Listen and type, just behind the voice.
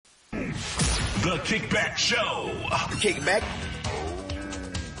The Kickback Show. Kickback.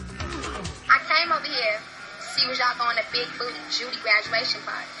 I came over here to see was y'all going to Big Booty Judy graduation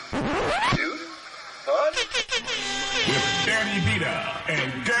party. Dude? Fun? With Danny Vita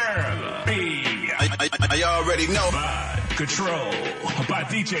and Girl B. I already know. By Control. By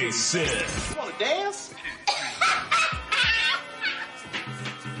DJ Sid. You wanna dance?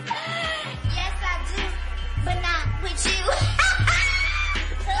 Yes, I do, but not with you.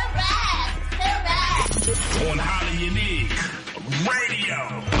 Hooray! On Highly Unique Radio.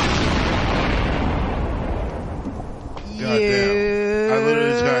 Goddamn. I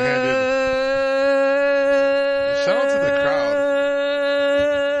literally just got handed. Shout out to the crowd.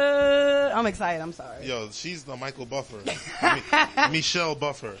 I'm excited. I'm sorry. Yo, she's the Michael Buffer. Michelle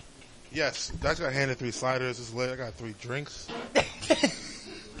Buffer. Yes, I got handed 3 sliders. It's late. I got 3 drinks.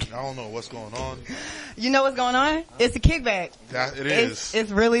 I don't know what's going on. You know what's going on? It's the kickback. That it is. It's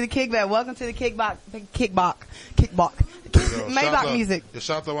really the kickback. Welcome to the kickback. Maybach music.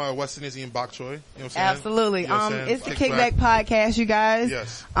 Shout out to my West Indian bok choy. You know what I'm saying? Absolutely. You know what I'm saying? It's the Kickback podcast, you guys.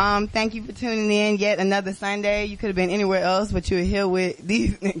 Yes. Thank you for tuning in yet another Sunday. You could have been anywhere else, but you were here with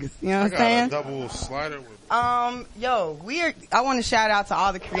these niggas. You know what I'm saying? I got a double slider with I want to shout out to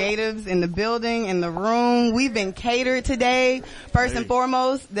all the creatives in the building, in the room. We've been catered today. First and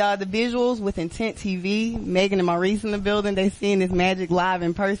foremost, the visuals with Intent TV. Megan and Maurice in the building. They seeing this magic live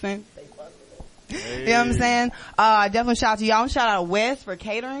in person. You know what I'm saying? Definitely shout out to y'all. Shout out to Wes for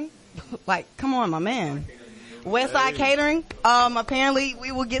catering. Like, come on, my man. Westside Catering. Apparently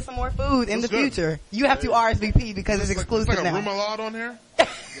we will get some more food in the future. You have to RSVP because it's exclusive it's like now. a remoulade on here?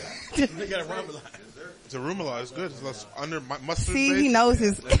 They got a remoulade. It's a remoulade. It's good. It's under mustard. See, base. he knows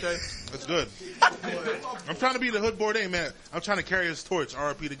his. Okay. It's good. I'm trying to be the hood Bourdain, man. I'm trying to carry his torch.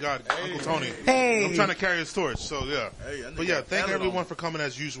 R.I.P. to God, Uncle Tony. Hey. I'm trying to carry his torch. So yeah. But yeah, thank everyone for coming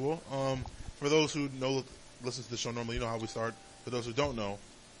as usual. For those who listen to the show normally, you know how we start. For those who don't know,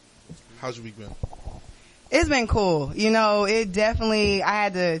 how's your week been? It's been cool. You know, it definitely, I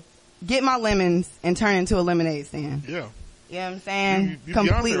had to get my lemons and turn into a lemonade stand. Yeah. You know what I'm saying? You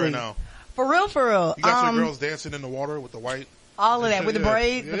Completely. Beyonce right now. For real, for real. You got your girls dancing in the water with the white. All of that, with the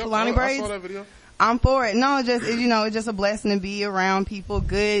braids, the Fulani braids. I saw that video. I'm for it. No, it's just a blessing to be around people,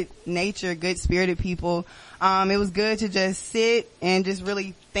 good nature, good spirited people. It was good to just sit and just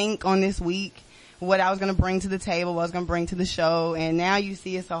really think on this week, what I was going to bring to the table, what I was going to bring to the show. And now you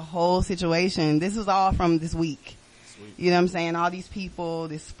see it's a whole situation. This was all from this week. Sweet. You know what I'm saying? All these people,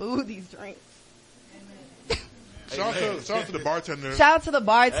 this food, these drinks. Shout out to the bartender. Shout out to the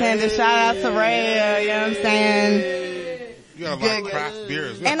bartender. Hey. Shout out to Ray. You know what I'm saying? You got a lot of craft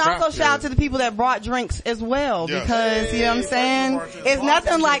beers. And also shout out to the people that brought drinks as well. Yes. Because, you know what I'm saying? It's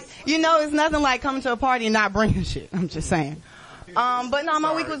nothing like coming to a party and not bringing shit. I'm just saying. But no,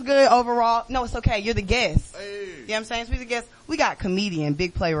 my week was good overall. No, it's okay. You're the guest. Hey. You know what I'm saying? So we the guest. We got comedian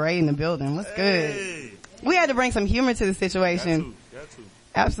Big Play Ray in the building. What's good? We had to bring some humor to the situation. Got to.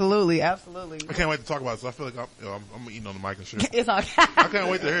 Absolutely. I can't wait to talk about it. So I feel like I'm eating on the mic and shit. It's okay. I can't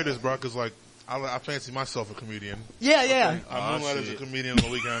wait to hear this, bro, because like I fancy myself a comedian. Yeah. Okay. I moonlight as a comedian on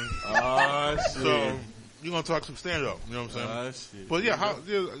the weekend. So you're gonna talk some stand up. You know what I'm saying? But yeah, how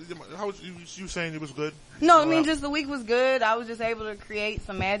was you saying it was good? No, I mean just the week was good. I was just able to create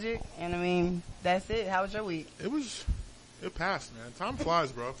some magic, and I mean that's it. How was your week? It passed, man. Time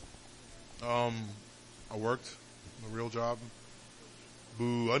flies, bro. I worked a real job.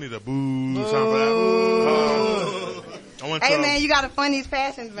 Boo! I need a boo sound for that. Hey man, you gotta fund these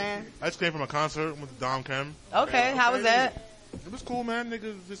passions, man. I just came from a concert with Dom Chem. Okay, how was that? It was cool, man.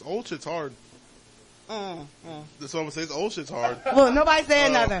 Nigga, this old shit's hard. That's what I'm gonna say. This old shit's hard. Well, nobody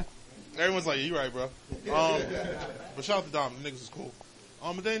said nothing. Everyone's like, yeah, you right, bro. But shout out to Dom. The niggas is cool.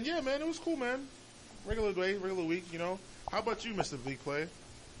 But then, yeah, man, it was cool, man. Regular day, regular week, you know. How about you, Mr. Big Play?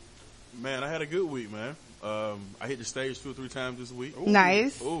 Man, I had a good week, man. I hit the stage 2 or 3 times this week. Ooh.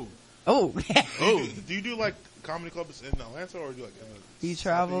 Nice. Ooh. Oh. Do you do like comedy clubs in Atlanta or do you like in the you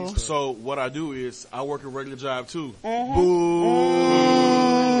travel? So what I do is I work a regular job too. Mm-hmm. Boo.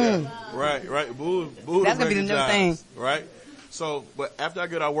 Mm. Right. Boo. That's gonna be the new thing. Right. So, but after I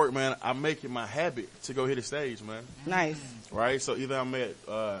get out of work, man, I make it my habit to go hit the stage, man. Nice. Right. So either I'm at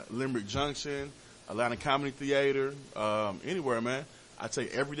Limerick Junction, Atlanta Comedy Theater, anywhere, man. I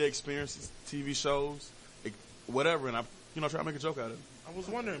take everyday experiences, TV shows, whatever, and I try to make a joke out of it. I was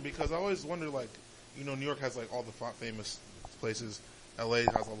wondering because I always wonder, like, New York has like all the famous places. LA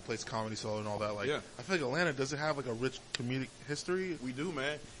has all the places, Comedy Cellar and all that. Like, yeah. I feel like Atlanta, does it have like a rich comedic history? We do,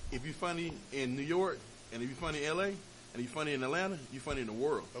 man. If you're funny in New York, and if you're funny in LA, and if you're funny in Atlanta, you're funny in the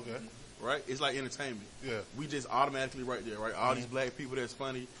world. Okay. Right? It's like entertainment. Yeah. We just automatically right there, right? All these black people that's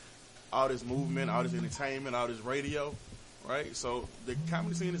funny. all this movement, all this entertainment, all this radio, right? So the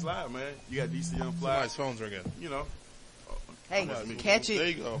comedy scene is live, man. You got DC Young Fly. Somebody's phone's ringing. You know. Hey, catch it. There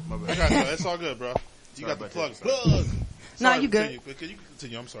you go. My bad. I got you. It's all good, bro. You got the plug. Plug. No, you good. Can you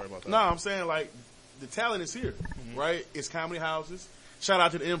continue? I'm sorry about that. No, I'm saying like the talent is here, right? It's comedy houses. Shout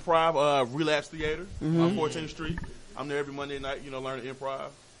out to the Improv Relapse Theater on 14th Street. I'm there every Monday night, learning improv.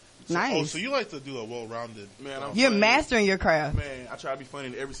 Nice. So you like to do a well-rounded. Man, You're funny. mastering your craft. Man, I try to be funny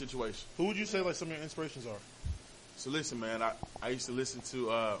in every situation. Who would you say like some of your inspirations are? So listen, man, I used to listen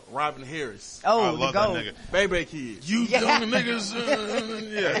to Robin Harris. Oh, I the love goat. that nigga. Baby Kids. You dumb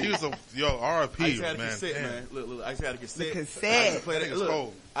niggas. Yeah, he was R.I.P. I used to have a man. cassette, Damn. man. Look, I used to have a cassette. The I used cassette. to play that. Nigga's Look,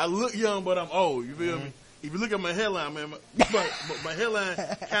 old. I look young, but I'm old. You feel me? If you look at my headline, man, my headline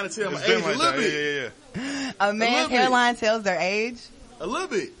kind of tell my It's been age like a little that. bit. Yeah. A man's bit. hairline tells their age. A little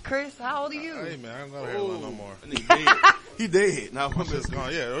bit. Chris, how old are you? Hey man, I don't got a hairline no more. That nigga dead. He dead. Nah, I'm just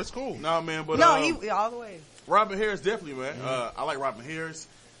gone. Yeah, it's cool. Nah, man, but No, he all the way. Robin Harris definitely, man. I like Robin Harris.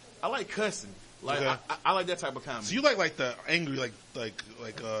 I like cussing. Like Okay. I like that type of comedy. So you like the angry, like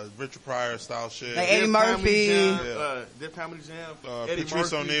Richard Pryor style shit. Like Eddie Def Murphy. Comedy Jam, Yeah. Def Comedy Jam. Eddie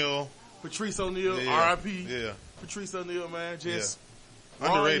Patrice Murphy, O'Neal. Patrice O'Neal, Yeah. R.I.P. Yeah. Patrice O'Neal, man, just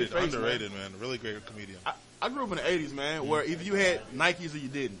Underrated, raw in your face, underrated, man. Really great comedian. I grew up in the 80s, man, where either you had Nikes or you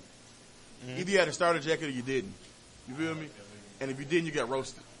didn't. Either you had a starter jacket or you didn't. You feel me? And if you didn't, you got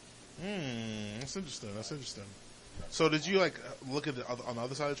roasted. That's interesting. That's interesting. So did you look at on the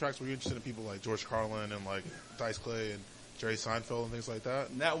other side of the tracks? Were you interested in people like George Carlin and like Dice Clay and Jerry Seinfeld and things like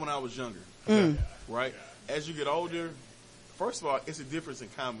that? Not when I was younger, right? As you get older, first of all, it's a difference in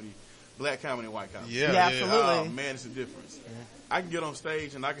comedy, black comedy and white comedy. Yeah, absolutely. Oh, man, it's a difference. I can get on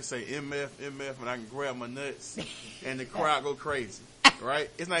stage and I can say MF, and I can grab my nuts and the crowd go crazy, right?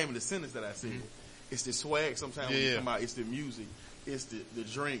 It's not even the sentence that I said. It's the swag sometimes when you come out. It's the music. It's the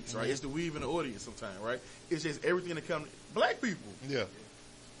drinks, right? It's the weave in the audience sometimes, right? It's just everything that comes. Black people. Yeah.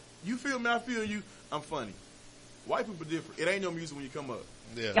 You feel me, I feel you, I'm funny. White people different. It ain't no music when you come up.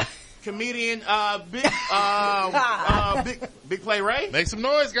 Yeah. Comedian, Big Play Ray. Make some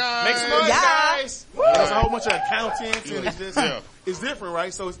noise, guys. Make some noise, guys. There's a whole bunch of accountants and it's just, it's different,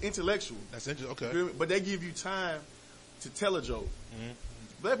 right? So it's intellectual. That's interesting. You feel Okay. me? But they give you time to tell a joke.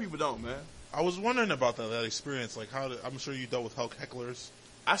 Black people don't, man. I was wondering about that experience. Like, I'm sure you dealt with hecklers.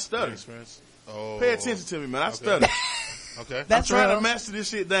 I That stutter. experience. Oh. Pay attention to me, man. I stutter. Okay. That's I'm trying real. to master this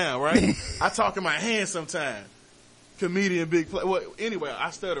shit down, right? I talk in my hands sometimes. Comedian, Big Play. Well, anyway,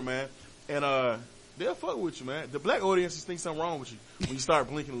 I stutter, man. And they'll fuck with you, man. The black audiences think something wrong with you when you start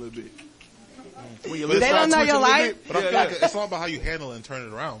blinking a little bit. When your lips They start don't know twitching your a little life. bit. But I Yeah, feel like yeah. it's all about how you handle it and turn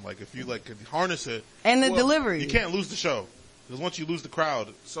it around. Like, if you could harness it, And the Well, delivery. you can't lose the show. Because once you lose the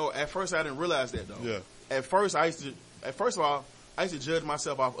crowd, So at first I didn't realize that though. Yeah. At first of all, I used to judge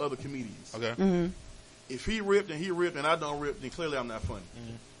myself off other comedians. okay. If he ripped and I don't rip, then clearly I'm not funny.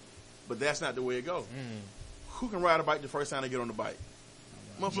 But that's not the way it goes. Who can ride a bike the first time they get on the bike?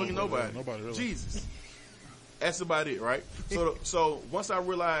 Motherfucking nobody. Nobody really. Jesus. That's about it, right? So once I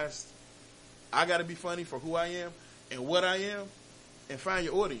realized I got to be funny for who I am and what I am, and find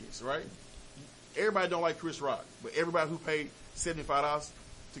your audience, right? Everybody don't like Chris Rock, but everybody who paid $75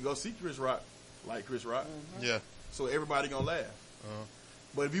 to go see Chris Rock like Chris Rock. Yeah. So everybody gonna laugh.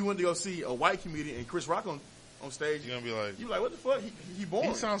 But if you went to go see a white comedian and Chris Rock on stage, You're going to be like, you like, what the fuck? He boring.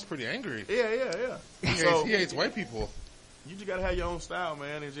 he sounds pretty angry. Yeah. He hates white people. You just gotta have your own style,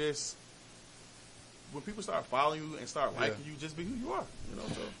 man, and just when people start following you and start liking you, just be who you are.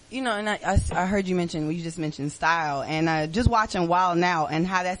 So. And I heard you just mentioned style, and just watching Wild Now and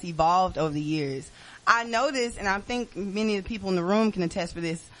how that's evolved over the years. I noticed, and I think many of the people in the room can attest for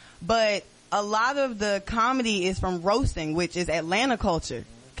this, but a lot of the comedy is from roasting, which is Atlanta culture.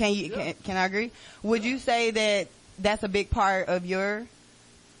 Can I agree? Would you say that that's a big part of your?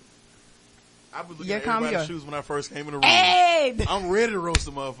 I was looking Your at comedy everybody's or- shoes when I first came in the room. Hey! I'm ready to roast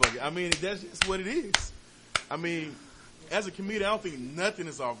a motherfucker. I mean, that's just what it is. I mean, as a comedian, I don't think nothing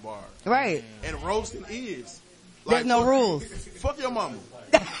is off bar. Right. And roasting is. There's no rules. Fuck your mama.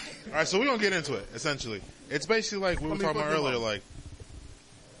 All right, so we're going to get into it, essentially. It's basically like we were talking about earlier, like,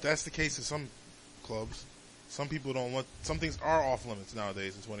 that's the case in some clubs. Some people don't want, some things are off limits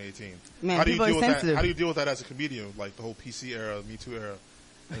nowadays in 2018. Man, how do you people deal are with sensitive. that? How do you deal with that as a comedian, like the whole PC era, Me Too era,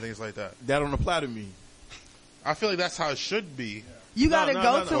 and things like that? That don't apply to me. I feel like that's how it should be. You gotta No,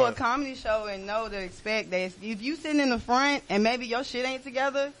 go no, to no. a comedy show and know to expect that if you sitting in the front and maybe your shit ain't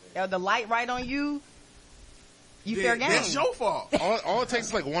together, or the light right on you, you fair game. That's your fault. All it takes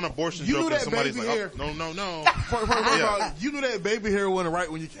is like one abortion You joke knew and that somebody's baby like, hair. oh, no. First of Yeah. all, you knew that baby hair wasn't right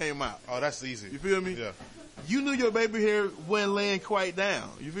when you came out. Oh, that's easy. You feel me? Yeah. you knew your baby hair wasn't laying quite down.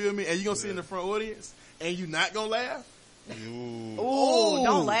 You feel me? And you gonna sit in the front audience and you not gonna laugh? Ooh,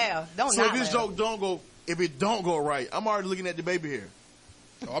 don't laugh. Don't So not if this laugh. joke if it don't go right, I'm already looking at the baby hair.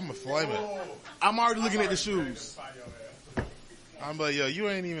 Oh, I'm gonna flame it. I'm already looking at the shoes. I'm like, yo, you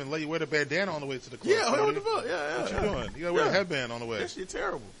ain't even let you wear the bandana on the way to the club. Yeah, Shorty. what the fuck? Yeah. What you doing? You gotta wear a headband on the way. That shit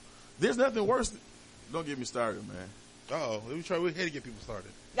terrible. There's nothing worse. Don't get me started, man. Uh-oh. We're here to get people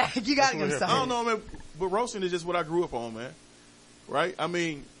started. You gotta get That's what started. I don't know, man, but roasting is just what I grew up on, man. Right? I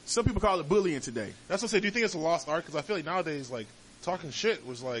mean, some people call it bullying today. That's what I say. Do you think it's a lost art? Because I feel like nowadays, like, talking shit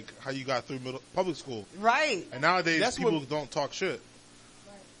was like how you got through public school. Right. And nowadays, That's people what- don't talk shit.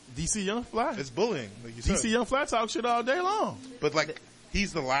 DC Young Fly. It's bullying, like you said. DC Young Fly talk shit all day long. But, like,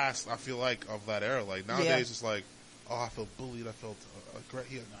 he's the last, I feel like, of that era. Like, nowadays, Yeah. it's like, oh, I felt bullied. I felt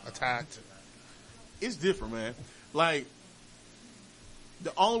attacked. It's different, man. Like,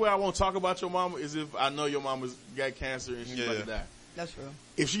 the only way I won't talk about your mama is if I know your mama's got cancer and she's about to die. That's true.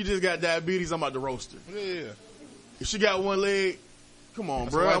 If she just got diabetes, I'm about to roast her. Yeah. If she got one leg, come on,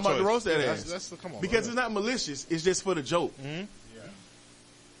 That's bro. the right I'm about to choice. roast that Yeah, ass. come on, because bro. it's not malicious. It's just for the joke. Mhm.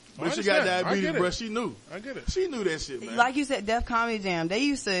 But if I she got understand. I diabetes, get it. bro, she knew. I get it. She knew that shit, man. Like you said, Def Comedy Jam, they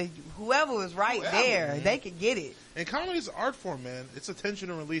used to, whoever was right there, they could get it. And comedy is an art form, man. It's a tension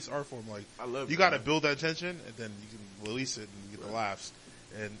and release art form. Like, I love you it, got to man. build that tension, and then you can release it and get the laughs.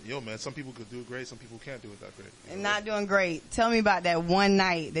 And, yo, man, some people could do it great. Some people can't do it that great. And not doing great. Tell me about that one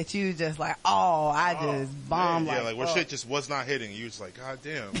night that you was just like, I just bombed Yeah, like where fuck. shit just was not hitting. You was like, God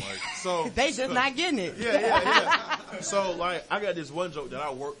damn. Like, So They just not getting it. yeah. So like, I got this one joke that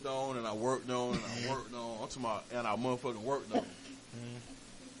I worked on and I worked on and I worked on. I'm talking about, and I motherfucking worked on.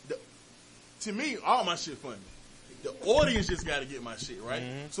 To me, all my shit funny. The audience just got to get my shit right.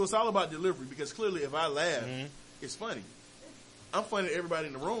 So it's all about delivery because clearly, if I laugh, it's funny. I'm funny to everybody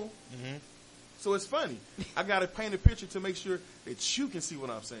in the room, so it's funny. I got to paint a picture to make sure that you can see what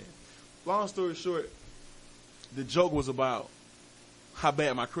I'm saying. Long story short, the joke was about how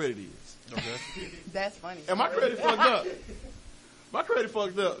bad my credit is. okay. That's funny. And my credit fucked up. My credit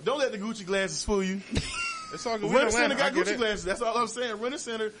fucked up. Don't let the Gucci glasses fool you. It's all good. We Rent a don't Center land. got I get Gucci it. glasses. That's all I'm saying. Rent a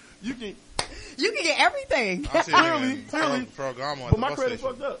Center, you can. You can get everything. I see it Clearly. Ferragamo at But the my bus credit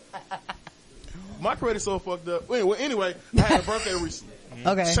station. fucked up. My credit so fucked up. Well, anyway, I had a birthday recently.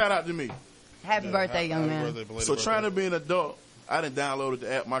 Okay. Shout out to me. Happy birthday, young Happy man. birthday, belated So birthday. trying to be an adult, I done downloaded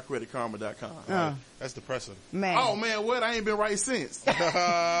the app mycreditkarma.com. That's depressing. Man. Oh man, what? I ain't been right since.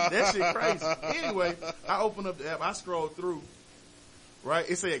 That shit crazy. Anyway, I open up the app, I scroll through. Right?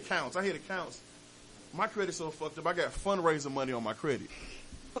 It say accounts. I hit accounts. My credit's so fucked up. I got fundraiser money on my credit.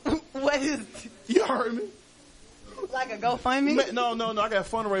 What is, You heard me? like a GoFundMe? No. I got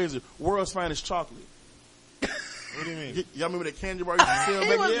fundraiser. World's finest chocolate. What do you mean? Y'all remember that candy bar you used to sell He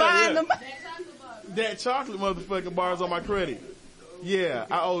back? was Yeah, buying yeah. them. That chocolate motherfucking bars on my credit. Yeah,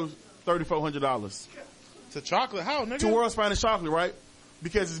 I owe $3,400 To chocolate? How, nigga? to World's finest chocolate, right?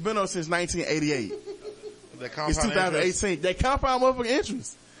 Because it's been up since 1988. That compound It's interest. 2018. That compound motherfucking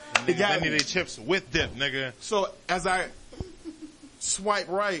interest. It got They me. need their chips with dip, nigga. So as I swipe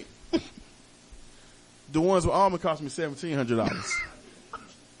right, the ones with almond cost me $1,700.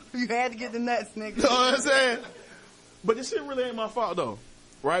 You had to get the nuts, nigga. You know what I'm saying? But this shit really ain't my fault though,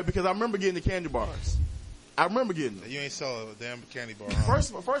 right? Because I remember getting the candy bars. I remember getting them. You ain't sell a damn candy bar. Huh?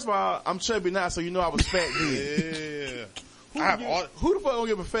 First of all, I'm chubby now, so you know I was fat then. Yeah. I have all. Who the fuck gonna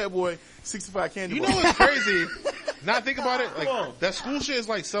give a fat boy 65 candy You bars? know what's crazy? Now think about it. Come on. Like that school shit is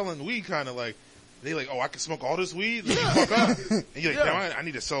like selling weed, kind of like. They like, oh, I can smoke all this weed. Let me fuck up. And you're like, Yeah. damn, I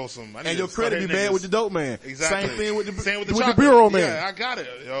need to sell some. I need And to your start credit be hitting bad niggas. with the dope man. Exactly. Same thing with the chocolate. bureau man. Yeah, I got it.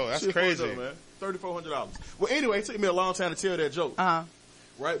 Yo, that's Shit crazy. fucked up, man. $3,400. Well, anyway, it took me a long time to tell that joke, Uh-huh.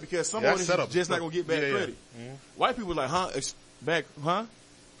 right? Because some Yeah, audience setup. is just not gonna get bad Yeah, yeah. credit. White people like, huh? Back, huh?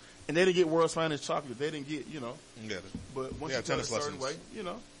 And they didn't get World's Finest chocolate. They didn't get, Yeah. But once Yeah, you tell it a tennis certain lessons.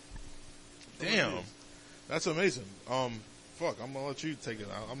 way, Damn. That's amazing. Fuck, I'm gonna let you take it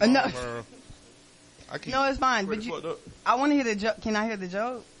out. I'm No. not I can't. No, it's fine. Pretty But fucked up. I want to hear the joke. Can I hear the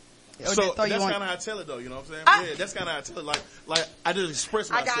joke? Or So just throw that's you on- kind of how I tell it, though. You know what I'm saying? Ah. Yeah, that's kind of how I tell it. Like I just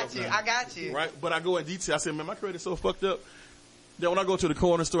express I myself. got you. now. I got you. Right? But I go in detail. I say, man, my credit's so fucked up that when I go to the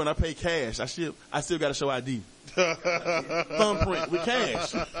corner store and I pay cash, I still got to show ID. Thumbprint with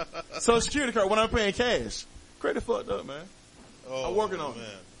cash. Social security card when I'm paying cash. Credit fucked up, man. Oh, I'm working on man.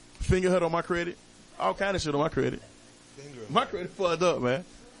 it. Finger hut on my credit. All kind of shit on my credit. My credit fucked up, man.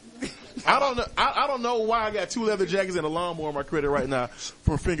 I don't know. I don't know why I got 2 leather jackets and a lawnmower on my credit right now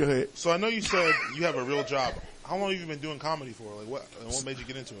from Fingerhead. So I know you said you have a real job. How long have you been doing comedy for? Like what made you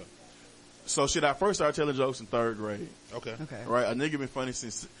get into it? So shit, I first started telling jokes in 3rd grade. Okay. Okay. Right, a nigga been funny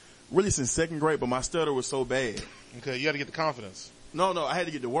since really since 2nd grade, but my stutter was so bad. Okay, you got to get the confidence. No, I had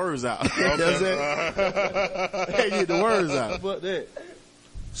to get the words out. You know what I'm saying? I had to get the words out. But that.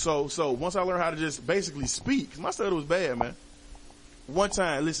 So once I learned how to just basically speak, 'cause my stutter was bad, man. One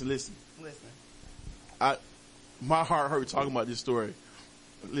time, listen. My heart hurt talking about this story.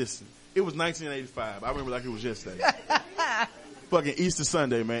 Listen, it was 1985. I remember like it was yesterday. Fucking Easter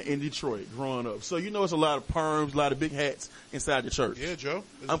Sunday, man, in Detroit, growing up. So you know it's a lot of perms, a lot of big hats inside the church. Yeah, Joe.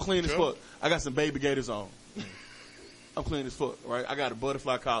 I'm clean as fuck. I got some baby gators on. I'm clean as fuck, right? I got a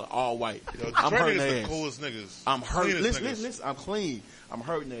butterfly collar, all white. Yo, I'm hurting the ass. coolest niggas. I'm hurting. Cleanest Listen. niggas. I'm clean. I'm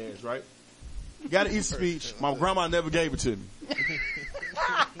hurting ass, right? Got an Easter speech. My grandma never gave it to me.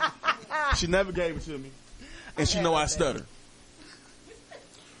 She never gave it to me, and she know I stutter.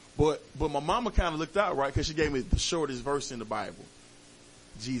 But my mama kind of looked out, right? Because she gave me the shortest verse in the Bible.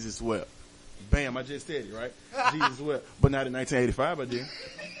 Jesus wept. Bam! I just said it, right? Jesus wept. But not in 1985, I didn't.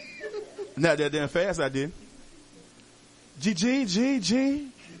 Not that damn fast, I didn't. G.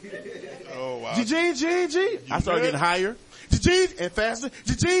 Oh, wow. G. I started getting higher. G and faster.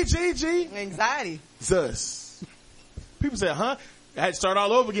 G. Anxiety. Zus. People say, huh? I had to start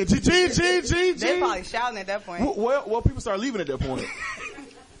all over again. G. They probably shouting at that point. Well, people started leaving at that point.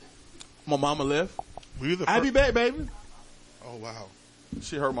 My mama left. I'll be back, baby. Oh, wow.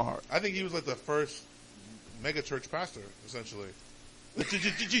 She hurt my heart. I think he was like the first mega church pastor, essentially.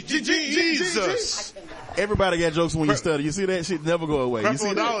 Jesus. Everybody got jokes when you stutter. You see that shit never go away. You see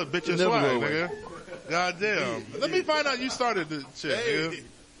 $1 that? bitch, your Never swag, go away. nigga. God damn. Let me find out you started the shit, nigga.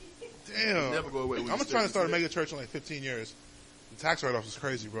 Damn. Never go away. I'm just trying to start a mega church in like 15 years. The tax write-off is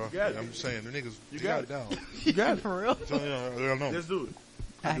crazy, bro. got it. I'm just saying, the niggas, You they got got it. it down. You got it. For real? I don't know. Let's do it.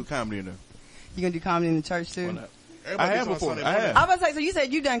 I do comedy in there. You gonna do comedy in the church too? Why not? Everybody I have gets on before. Sunday I morning. have. I was like, so you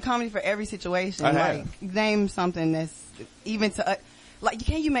said you've done comedy for every situation. I Like, have. name something that's even to, like,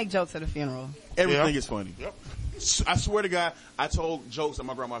 can you make jokes at a funeral? Everything is funny. Yep. I swear to God, I told jokes at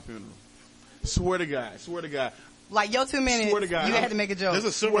my grandma's funeral. Swear to God. Like, your 2 minutes, Swear to God. you had to make a joke. There's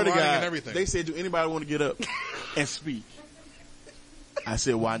a silver Swear to lining God, in everything. they said, do anybody want to get up and speak? I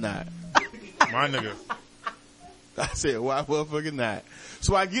said, why not? My nigga. I said, why motherfucking not?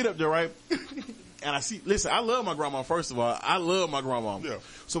 So I get up there, right? And I see, listen, I love my grandma, first of all. I love my grandma. Yeah.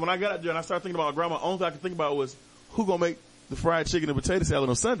 So when I got up there and I started thinking about my grandma, the only thing I could think about was, who gonna make the fried chicken and potato salad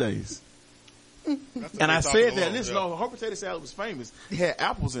on Sundays? And I said that, listen, no, her potato salad was famous. It had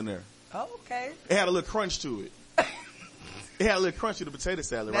apples in there. Oh, okay. It had a little crunch to it. It had a little crunch to the potato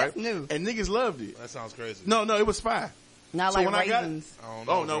salad, That's right? new. And niggas loved it. That sounds crazy. No, it was fire. Not So like when I got it- raisins. I don't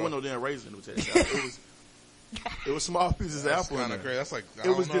know, Oh, no, bro. it wasn't no damn raisin in the potato salad. It was small pieces of That's apple in kind there. of crazy. That's like, I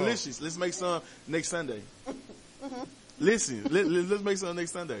It was don't know. delicious. Let's make some next Sunday. Listen, let's make some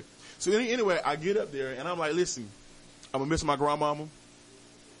next Sunday. So anyway, I get up there and I'm like, listen, I'm gonna miss my grandmama,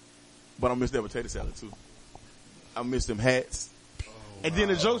 but I'm gonna miss that potato salad too. I miss them hats. And then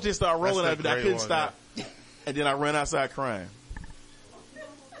the jokes just started rolling That's out, the but I great couldn't one, stop. And then I ran outside crying.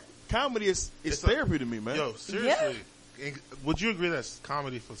 Comedy is therapy to me, man. Yo, seriously. Would you agree that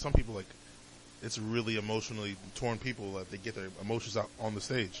comedy for some people, like, it's really emotionally torn people that they get their emotions out on the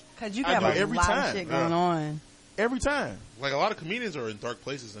stage? Cause you I got do a every lot time. of shit going on. Every time. Like, a lot of comedians are in dark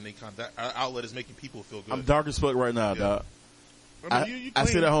places and that outlet is making people feel good. I'm dark as fuck right now, dog. I mean, you I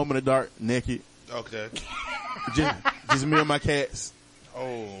clean. sit at home in the dark, naked. Okay. Just me and my cats.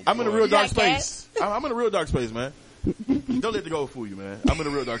 Oh, I'm in a boy. real dark You got space. I'm in a real dark space, man. Don't let the go fool you, man. I'm in a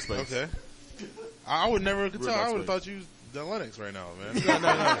real dark space. Okay. I would never could Real tell. dark I would have space. thought you was the Lennox right now,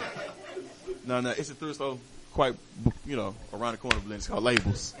 man. No. It's a thrift store quite, around the corner of Lynn. It's called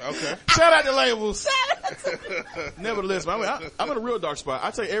Labels. Okay. Shout out to Labels. Nevertheless, man, I'm in a real dark spot.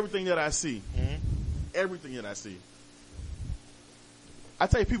 I tell you everything that I see. Mm-hmm. Everything that I see. I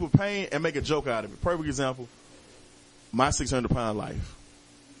take people pain and make a joke out of it. Perfect example. My 600-pound life.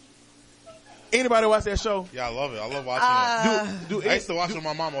 Anybody watch that show? Yeah, I love it. I love watching it. I used to watch it with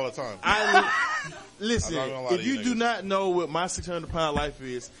my mom all the time. Listen, I'm not gonna lie to if you you do niggas. not know what My 600-Pound Life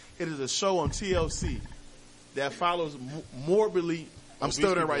is, it is a show on TLC that follows morbidly. I'm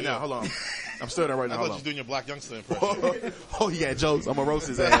stuttering right now. Hold on. I'm stuttering right I now. thought Hold you on. were doing your Black Youngster impression. Oh, he got jokes. I'm gonna roast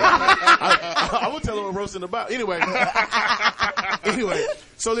his ass. I will tell him what I'm roasting about. Anyway,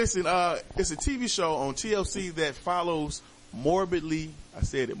 so listen, it's a TV show on TLC that follows morbidly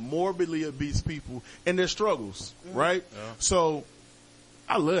obese people and their struggles, right? Yeah. So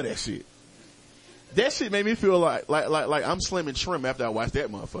I love that shit. That shit made me feel like I'm slim and trim after I watched that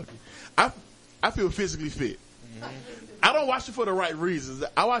motherfucker. I feel physically fit. Mm-hmm. I don't watch it for the right reasons.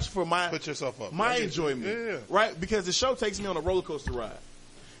 I watch it for Put yourself up. my enjoyment, Yeah. right? Because the show takes me on a roller coaster ride.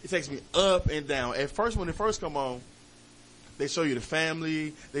 It takes me up and down. At first, when it first come on, They show you the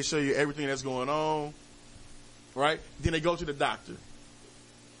family. They show you everything that's going on. Right? Then they go to the doctor.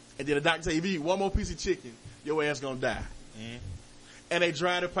 And then the doctor say, if you eat one more piece of chicken, your ass gonna die. Mm-hmm. And they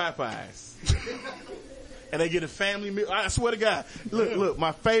drive to Popeyes. And they get a family meal. I swear to God. Look,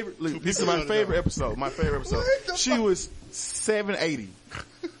 my favorite, this is my favorite episode. My favorite episode. She was 780.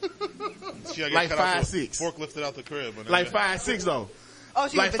 She like 5'6". Forklifted out the crib. Like 5'6" though. Oh,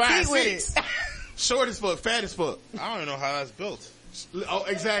 she like was petite with it. Short as fuck, fat as fuck. I don't even know how that's built. Oh,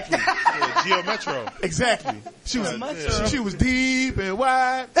 exactly. Yeah, Geo Metro. Exactly. She was deep and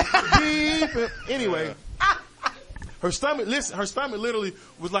wide. Anyway. Her stomach literally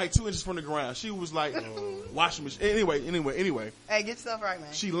was like 2 inches from the ground. She was like, washing machine. Anyway. Hey, get yourself right, man.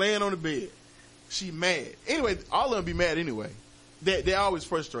 She laying on the bed. She mad. Anyway, all of them be mad anyway. They're always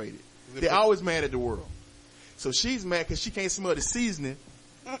frustrated. They're always mad at the world. So she's mad because she can't smell the seasoning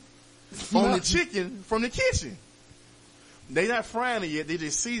on the chicken from the kitchen. They not frying it yet. They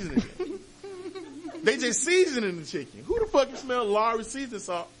just seasoning it. They just seasoning the chicken. Who the fuck can smell Lawry's seasoning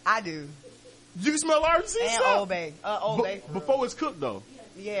salt? I do. You can smell Lawry's seasoning and salt? Old Bay. Before it's cooked though.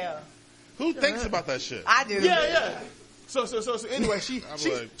 Yeah. Who thinks about that shit? I do. Yeah. So anyway,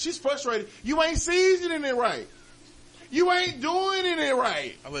 she's frustrated. You ain't seasoning it right. You ain't doing it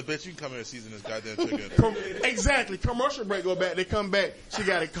right. I'm like, bitch, you can come here and season this goddamn chicken. Exactly. Commercial break go back. They come back. She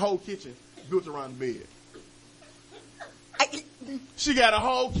got a whole kitchen built around the bed. She got a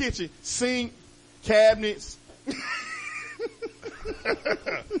whole kitchen, sink, cabinets,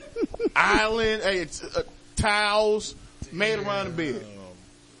 island, towels made around the bed.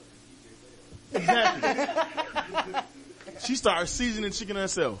 Exactly. She started seasoning chicken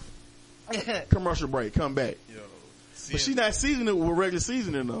herself. Commercial break, come back. Yo, but she not seasoning it with regular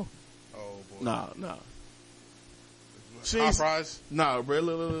seasoning though. Oh boy. Nah. Hot fries? Nah, bro.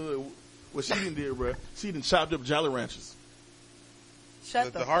 Look. What she done did, bro? She done chopped up Jolly Ranchers.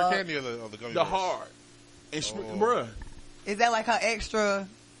 Shut the hard candy or the gummy The bears? hard. And bruh. Is that like her extra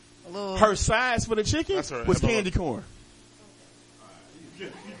little? Her size for the chicken was candy corn.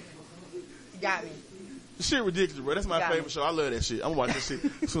 You got me. The shit ridiculous, bro. That's my favorite show. I love that shit. I'm gonna watch that shit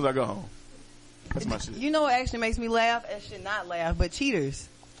as soon as I go home. That's my shit. You know what actually makes me laugh? It should not laugh, but Cheaters.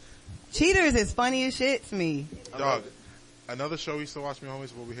 Cheaters is funny as shit to me. Dog. Another show we used to watch, me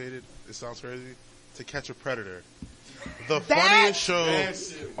homies, what we hated, it sounds crazy, To Catch a Predator. The funniest show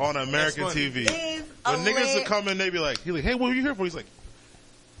on American TV. When niggas would come in, they be like, hey, what are you here for? He's like,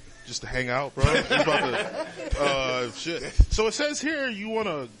 just to hang out, bro. He's about to, shit. So it says here you want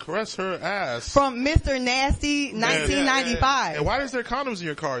to caress her ass. From Mr. Nasty, 1995. And why is there condoms in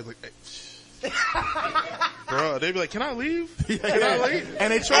your car? He's like, hey, bro, they be like, can I leave? Can I leave?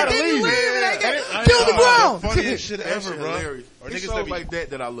 And they try to leave. Kill the ground. The funniest shit ever, bro. Hilarious. Or niggas niggas like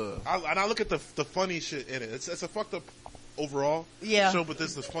that I love. And I look at the funny shit in it. It's a fucked up overall show, but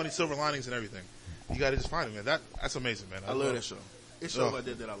there's the funny silver linings and everything. You gotta just find it, man. That's amazing, man. I love that show. It's shows like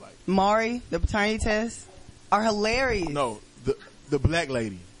that I like. Maury, the paternity tests are hilarious. No, the black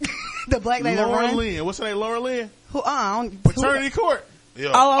lady. The black lady. Laura Lynn. What's her name? Laura Lynn? Paternity court.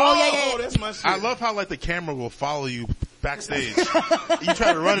 Yeah. Oh, that's my shit. I love how like the camera will follow you backstage. You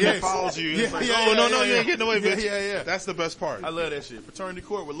try to run and it follows you. It's like, no, you ain't getting away, bitch. Yeah. That's the best part. I love that shit. Paternity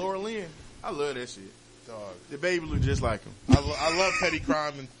court with Laura Lynn. I love that shit. Dog. The baby look just like him. I love petty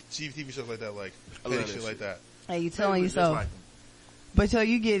crime and TV shows like that, like petty shit like that. Hey, you telling yourself. Like but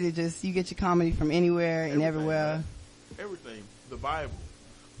you get it. You get your comedy from anywhere and everywhere. Everything. The Bible.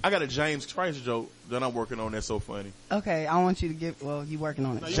 I got a James Christ joke that I'm working on that's so funny. Okay, I want you to get. Well, you working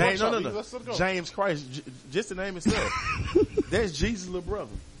on it. No. James Christ, just the name itself. That's Jesus' little brother.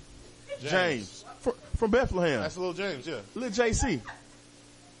 James. From Bethlehem. That's little James, yeah. Little JC.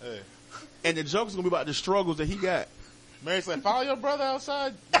 Hey. And the joke is gonna be about the struggles that he got. Mary's like, follow your brother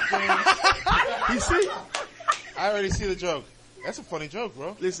outside, James. You see? I already see the joke. That's a funny joke,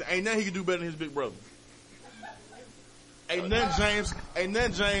 bro. Listen, ain't nothing he can do better than his big brother. Ain't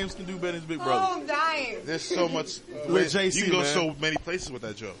nothing James can do better than his big brother. Oh, I'm dying. There's so much. JC, you can go man. so many places with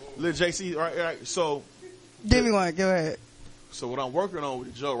that joke. Little JC, right. So, give me one. Go ahead. So what I'm working on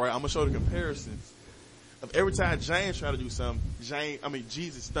with the joke, right? I'm gonna show the comparisons of every time James tried to do something,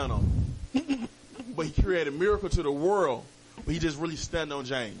 Jesus stunned on him. But he created a miracle to the world, but he just really stunned on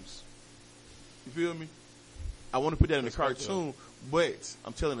James. You feel me? I want to put that in the cartoon, but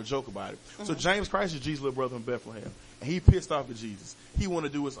I'm telling a joke about it. Mm-hmm. So James Christ is Jesus' little brother in Bethlehem, and he pissed off at Jesus. He want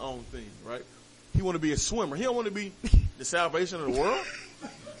to do his own thing, right? He want to be a swimmer. He don't want to be the salvation of the world.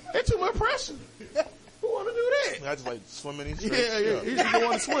 That's too much pressure. Who want to do that? I just like swimming. Yeah. He just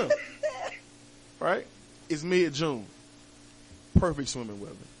want to swim, right? It's mid-June, perfect swimming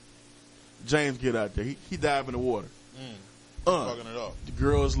weather. James get out there. He dive in the water. Fucking it up. The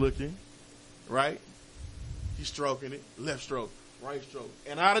girl's looking, right? He's stroking it, left stroke, right stroke.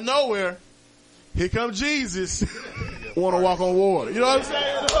 And out of nowhere, here comes Jesus. Want to walk on water. You know what I'm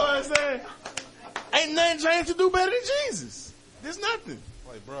saying? You know what I'm saying? Ain't nothing James to do better than Jesus. There's nothing.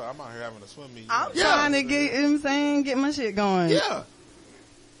 Like, bro, I'm out here having a swim meet. I'm trying to get, you know what I'm saying, get my shit going. Yeah.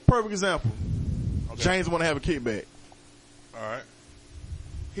 Perfect example. Okay. James want to have a kickback. All right.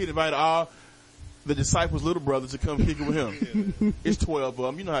 He'd invite all the disciples' little brothers to come kick it with him. It's 12 of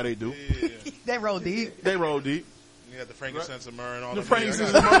them. You know how they do. Yeah. They roll deep. They roll deep. You got the frankincense and myrrh and all The that.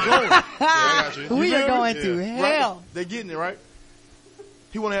 frankincense Yeah, and myrrh going. I got you. We You are feel me? going to Yeah. hell. Right? They getting it, right?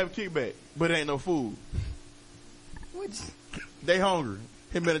 He want to have a kickback, but it ain't no food. Which, They hungry.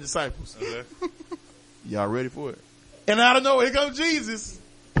 Him and the disciples. Okay. Y'all ready for it? And out of nowhere, here comes Jesus.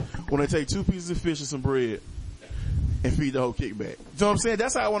 When they take 2 pieces of fish and some bread and feed the whole kickback. You know what I'm saying?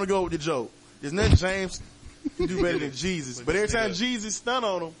 That's how I want to go with the joke. There's nothing James can do better than Jesus. But every time Jesus stun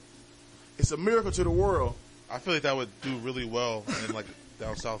on him, it's a miracle to the world. I feel like that would do really well in like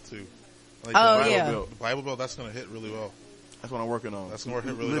down south too. Like Oh, the Bible yeah. Belt. The Bible Belt, that's gonna hit really well. That's what I'm working on. That's gonna work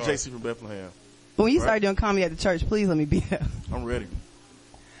really Little hard. JC from Bethlehem. when you start doing comedy at the church, please let me be there. I'm ready.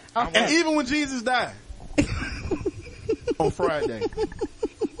 Okay. And even when Jesus died on Friday,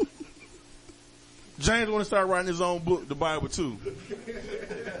 James want to start writing his own book, the Bible too.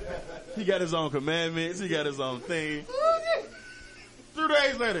 He got his own commandments. He got his own thing. 3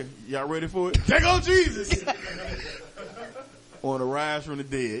 days later, y'all ready for it? There go Jesus on the rise from the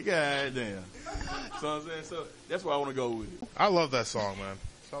dead. God damn. So I'm saying, so that's what I want to go with. I love that song, man.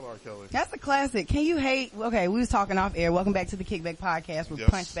 Shout out R. Kelly. That's a classic. Can you hate? Okay, we was talking off air. Welcome back to the Kickback Podcast. We're Yes.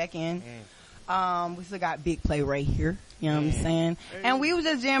 punched back in. We still got Big Play right here. You know what I'm saying? And we was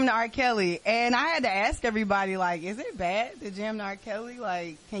just jamming to R. Kelly. And I had to ask everybody, like, is it bad to jam to R. Kelly?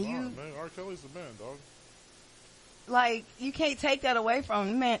 Like, can you, Man, R. Kelly's the man, dog. like, you can't take that away from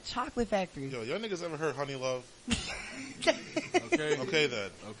him. Man, Chocolate Factory. Yo, y'all niggas ever heard Honey Love? Okay. Okay then.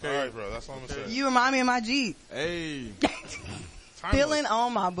 Okay. All right, bro. That's all I'm gonna say. You remind me of my Jeep. Hey. Timeless. Feeling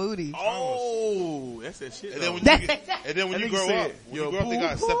on my booty. Oh, that's that shit. And then when though. you get, and then when That you nigga grow said, up, when yo, you grow up, they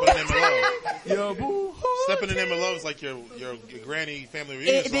got boo, Steppin' in the Name of Love. Yo, boo. Steppin' in the Name of Love is like your granny family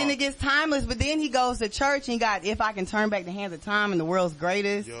reunion song. Then it gets timeless, but then he goes to church and he got If I Can Turn Back the Hands of Time and the World's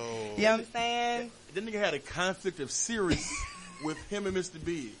Greatest. Yo. You know what I'm saying? That nigga had a conflict of series with him and Mr.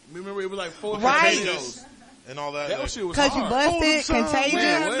 Big. Remember, it was like 4 Right. videos. And all that. That like, shit was Cause you hard. busted, Where contagious.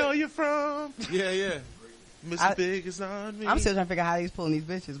 Man, I know you're from. Yeah. Mr. Big is on me. I'm still trying to figure out how he's pulling these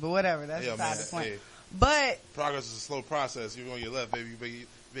bitches, but whatever. That's Yeah, beside man. the point. Hey, But progress is a slow process. If you're on your left, baby, you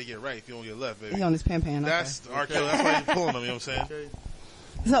better get right. If you're on your left, baby. he on this pan. Okay. That's R. Kelly. That's why you're pulling him. You know what I'm saying? Okay.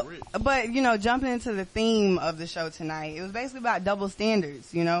 So, but you know, jumping into the theme of the show tonight, it was basically about double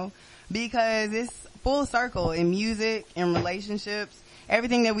standards, you know, because it's full circle in music, in relationships,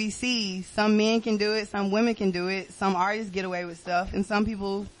 everything that we see. Some men can do it, some women can do it, some artists get away with stuff, and some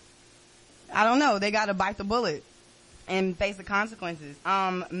people, I don't know, they got to bite the bullet and face the consequences.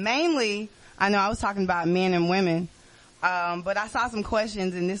 Mainly, I know I was talking about men and women, but I saw some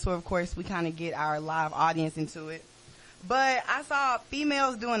questions, and this where, of course, we kind of get our live audience into it. But I saw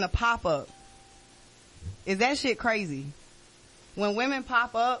females doing a pop-up. Is that shit crazy? When women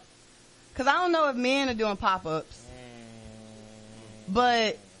pop up? Cause I don't know if men are doing pop-ups.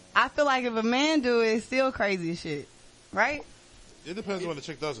 But I feel like if a man do it, it's still crazy as shit. Right? It depends on when the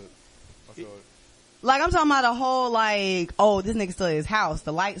chick does it. I feel like. Like I'm talking about a whole like, oh, this nigga still at his house,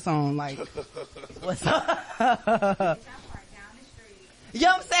 the lights on, like, what's up? You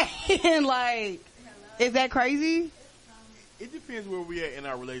know what I'm saying? Like, is that crazy? It depends where we at in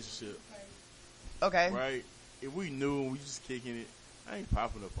our relationship, Okay. right? If we new and we just kicking it, I ain't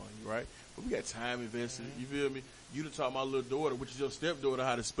popping up on you, right? But we got time invested. You feel me? You done taught my little daughter, which is your stepdaughter,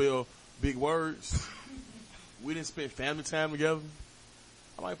 how to spell big words. We didn't spend family time together.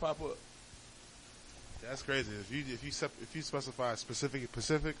 I might pop up. That's crazy. If you specify specific, you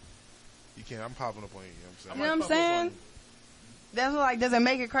can't. I'm popping up on you. You know what I'm You know what I'm Pop up on saying? you. That's like, does it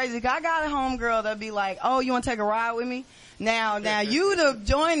make it crazy? 'Cause I got a homegirl that'll be like, oh, you want to take a ride with me? Now you to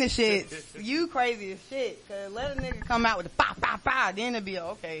join the shit. You crazy as shit. 'Cause let a nigga come out with the pop, pop, pop. Then it'll be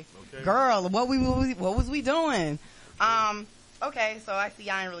okay. Girl, what was we doing? Okay, so I see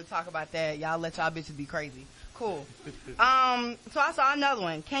y'all ain't really talk about that. Y'all let y'all bitches be crazy. Cool. So I saw another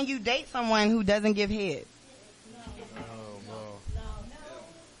one. Can you date someone who doesn't give head?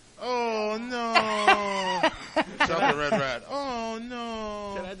 Oh no! Shout out to Red Rat. Oh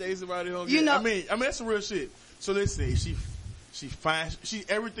no! Can I date somebody who don't You get, know- I mean that's some real shit. So let's say she fine, she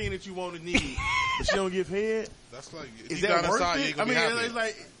everything that you want to need, but you don't give head. That's like Is deep that down worth inside, you it? ain't gonna be happy. It's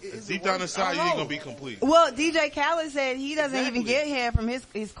like it's Deep down inside, you ain't gonna be complete. Well, DJ Khaled said he doesn't even Exactly. get hair from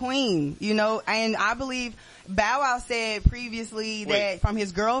his queen, you know, and I believe Bow Wow said previously that from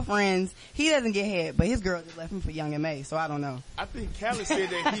his girlfriends, he doesn't get head, but his girl just left him for Young and May, so I don't know. I think Khaled said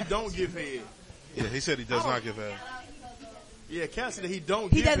that he don't give head. Yeah, he said he does not give head. Yeah, Khaled said that he don't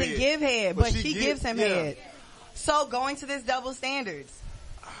He give head. doesn't give head, but she gives him yeah. head. So going to this double standards,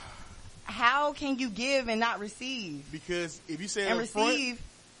 how can you give and not receive? Because if you say it And up front, receive,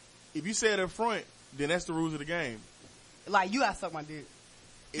 if you say it up front, then that's the rules of the game. like, you gotta suck my dick.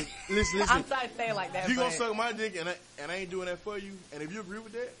 Listen. I'm sorry to say it like that. If you gonna but- suck my dick and I ain't doing that for you, and if you agree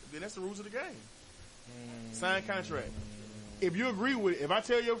with that, then that's the rules of the game. Sign contract. If you agree with it, if I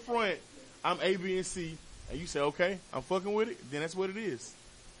tell you up front, I'm A, B, and C, and you say, okay, I'm fucking with it, then that's what it is.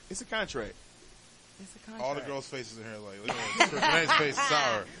 It's a contract. It's a contract. All the girls' faces in here like, look at Renee's face is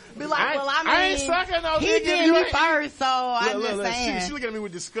sour. Be like, well, I mean, I ain't sucking no he dick. did me first, so I'm just Look, saying. she look at me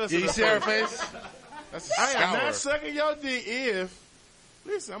with disgust. Yeah, in you her see her face. face? That's I am sour. not sucking your dick if,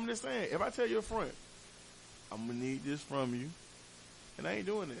 listen, I'm just saying, if I tell you up front, I'm gonna need this from you, and I ain't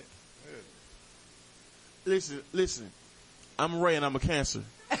doing that. Listen, I'm Ray and I'm a Cancer.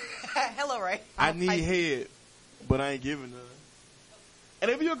 Hello, Ray. I need head, but I ain't giving none. And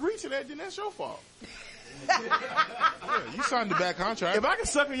if you agree to that, then that's your fault. Yeah, you signed the back contract. If I can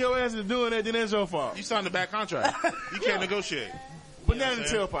suck on your ass into doing that, then that's your fault. You signed the back contract. You can't negotiate. But now the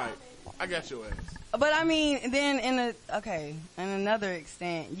tailpipe, I got your ass. But I mean, then in another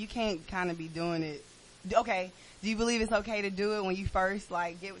extent, you can't kind of be doing it. Okay, do you believe it's okay to do it when you first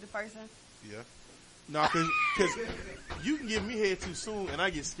like get with the person? Yeah. No, cause you can give me head too soon and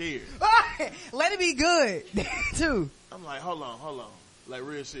I get scared. Let it be good, too. I'm like, hold on. Like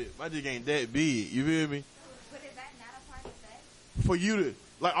real shit. My dick ain't that big. You feel me? But is that not a part of sex? For you to,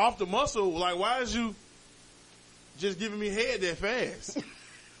 like off the muscle, like why is you just giving me head that fast?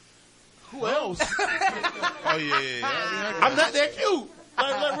 Who else? Oh, yeah. I'm not that cute.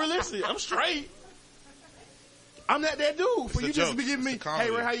 Like realistic. I'm straight. I'm not that dude. For a you joke. just be giving me, It's a comedy.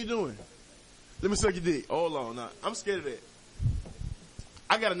 hey Ray, how you doing? Let me suck your dick. Hold on, nah. I'm scared of that.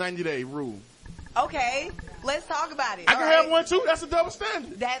 I got a 90-day rule. Okay, let's talk about it. I can have one too. That's a double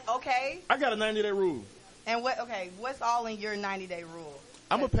standard. That okay? I got a 90-day rule. And what? Okay, what's all in your 90-day rule?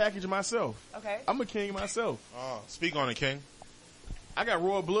 I'm a package myself. Okay. I'm a king myself. Speak on it, King. I got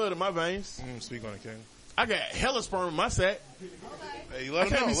royal blood in my veins. Speak on it, King. I got hella sperm in my sack. Hey, let I him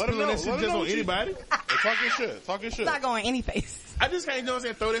can't be know. Let him spilling know. that shit Let him just know on what you- anybody. Hey, talk your shit. Talk your shit. It's not going any face. I just can't, you know what I'm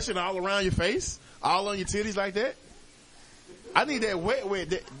saying, throw that shit all around your face, all on your titties like that. I need that wet,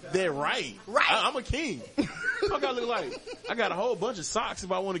 that right. Right. I'm a king. What I look like? I got a whole bunch of socks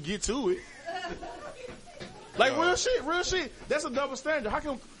if I want to get to it. Like real shit. That's a double standard. How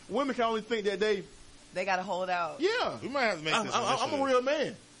come women can only think that They gotta hold out. yeah. We might have to make this I'm a initiative. real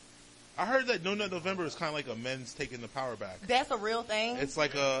man. I heard that No Nut November is kind of like a men's taking the power back. That's a real thing. It's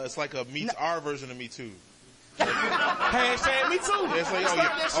like a our version of Me Too. Hashtag me too. Yeah, it's like, Stop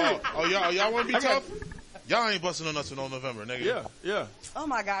that shit. y'all want to be I got- tough? Y'all ain't busting no nuts for No November, nigga. Yeah. Oh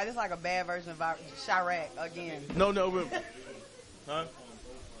my God, it's like a bad version of Chirac again. No, but huh?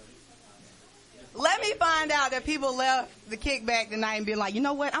 Let me find out that people left the kickback tonight and be like, you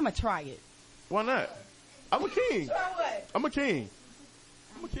know what? I'm gonna try it. Why not? I'm a king. Try what? I'm a king.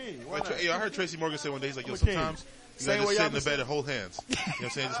 Why Wait, not? I heard Tracy Morgan say one day, he's like, yo, I'm a king. sometimes you Same gotta way just sit y'all in the been bed and hold hands. You know what I'm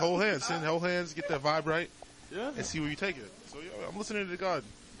saying? Just hold hands, get that vibe right, Yeah. and see where you take it. So, yo, I'm listening to God,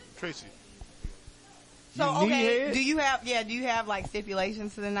 Tracy. So You need okay, head? do you have like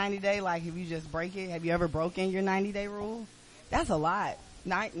stipulations to the 90-day? Like if you just break it, have you ever broken your 90-day rule? That's a lot.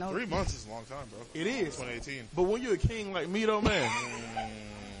 No. 3 months is a long time, bro. It is. 2018. But when you're a king like me, though, man,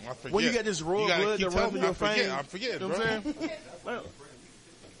 I forget. when you got this royal You gotta blood keep that runs telling in me. your veins, I'm forgetting, you know bro. what I'm saying? Like,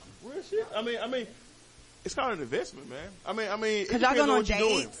 real shit. I mean, it's kind of an investment, man. I mean, it Cause y'all depends going on what you're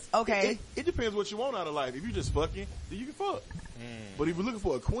doing. dates? Okay. It depends what you want out of life. If you just fucking, then you can fuck. But if you're looking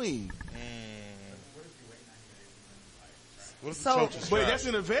for a queen, What if the So- church is but trash? that's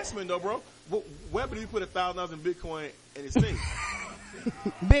an investment, though, bro. What if you put $1,000 in Bitcoin and it stinks?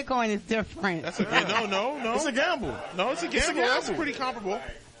 Bitcoin is different. That's a no. It's a gamble. No, it's a gamble. That's pretty comparable.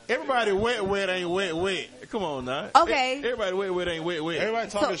 Everybody wet ain't wet. Come on now. Okay. Everybody wet ain't wet. Everybody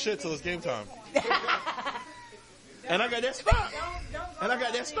talking shit till it's game time. And I got that stock. I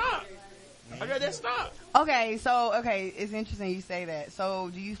got that stock. Okay, it's interesting you say that. So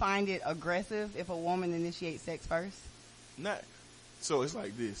do you find it aggressive if a woman initiates sex first? Not. So it's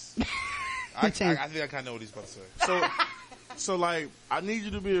like this. I think I kind of know what he's about to say. So like, I need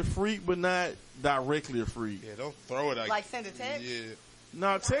you to be a freak, but not directly a freak. Yeah, don't throw it Like send a text? Yeah.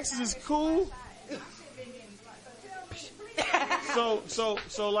 Now, Texas is cool.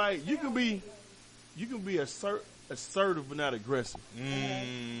 So like you can be assertive but not aggressive.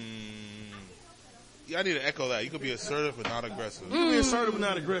 Yeah, I need to echo that. You could be assertive but not aggressive. You can be assertive but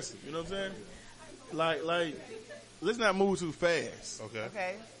not aggressive. You know what I'm saying? Like, let's not move too fast.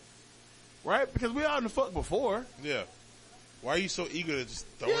 Okay. Right? Because we all in the fuck before. Yeah. Why are you so eager to just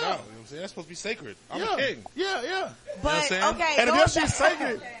throw it out? You know what I'm saying? That's supposed to be sacred. I'm a king. Yeah. You know But what I'm saying? okay, And if your shit's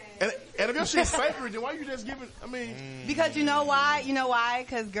sacred, and if your shit's sacred, then why you just giving? I mean, because you know why? You know why?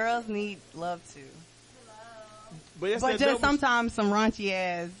 Because girls need love too. but But just sometimes some raunchy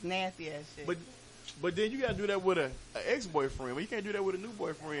ass, nasty ass shit. But then you gotta do that with an ex-boyfriend. But you can't do that with a new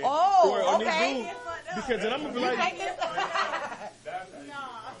boyfriend. Oh, or okay. New dude, because then I'm gonna be like,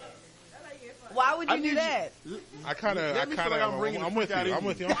 why would you do that? I'm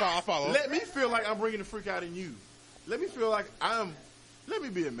with you. I follow. Let me feel like I'm bringing the freak out in you. Let me feel like let me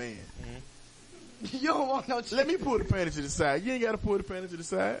be a man. You don't want no chick. Let me pull the panties to the side. You ain't gotta pull the panties to the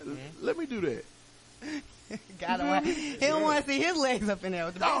side. Let me do that. He don't want to see his legs up in there.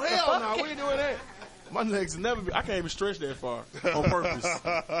 With the Oh, hell no. We ain't doing that. My legs never be, I can't even stretch that far on purpose.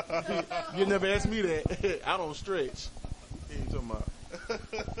 You never asked me that. I don't stretch. What are you talking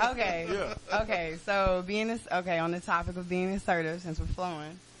about? Okay. Yeah. Okay. So on the topic of being assertive, since we're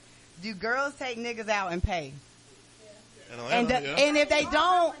flowing, do girls take niggas out and pay? And if they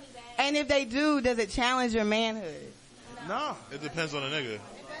don't, and if they do, does it challenge your manhood? No. It depends on the nigga.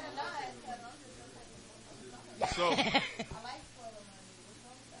 So,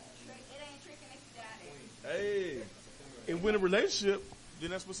 hey, and when a relationship,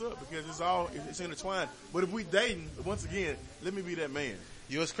 then that's what's up because it's intertwined. But if we dating, once again, let me be that man.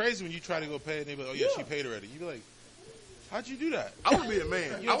 Yo, it's crazy when you try to go pay and they be like, oh yeah, she paid already. You be like, how'd you do that? I want to be a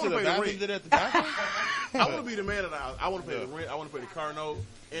man. You I want to pay the rent. did at the bathroom? I want to be the man of the house. I want to pay the rent. I want to pay the car note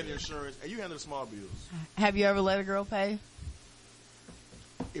and the insurance, and you handle the small bills. Have you ever let a girl pay?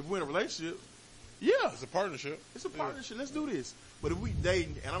 If we're in a relationship, yeah, It's a partnership. it's a partnership. Let's do this. But if we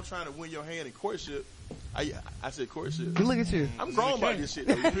dating and I'm trying to win your hand in courtship, I said courtship. Look at you. I'm grown by this shit,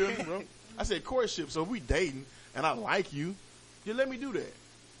 though. You feel me, bro? I said courtship. So if we dating and I like you, then let me do that.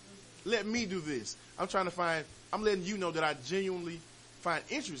 Let me do this. I'm letting you know that I genuinely find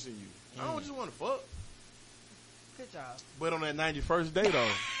interest in you. I don't just want to fuck. Good job. But on that 91st day, though,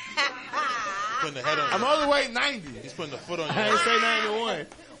 Putting the head on. I'm only weighing 90. He's putting the foot on I your ain't say 91.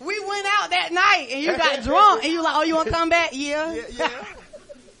 We went out that night and you got drunk and you like, oh, you want to come back? Yeah. Yeah.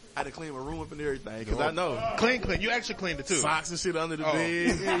 I had to clean my room up and everything because I know. Clean. You actually cleaned it too. Socks and shit under the Oh.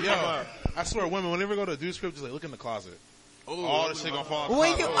 bed. Yo, I swear, women, whenever we go to do script, just like look in the closet. All this shit gonna fall. In the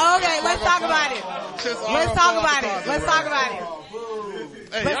Okay, closet. let's talk about it. Let's talk about it. Let's talk about it.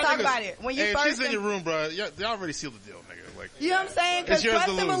 Hey, Let's y'all talk niggas- about it. When you hey, first if she's in your room, bro, y'all already sealed the deal, nigga. Like, You know what I'm saying? it's Because yours trust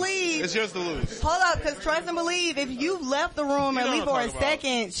to and lose. believe. It's yours to lose. Hold up, because trust and believe, if you've left the room You at know least what for I'm a talking about.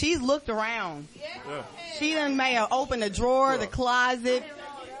 second, she's looked around. Yeah. She done may have opened the drawer, the closet.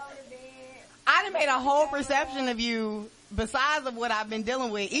 I done made a whole perception of you besides of what I've been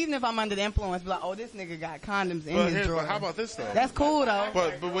dealing with, even if I'm under the influence, be like, oh, this nigga got condoms in his drawer. But how about this though? That's cool though.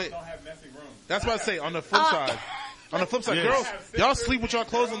 But wait, that's what I say. On the flip side, Yes. girls, y'all sleep with y'all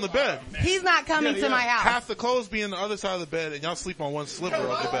clothes on the bed. He's not coming to my house. Half the clothes be on the other side of the bed, and y'all sleep on one sliver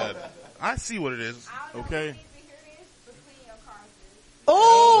of the bed. I see what it is. Okay.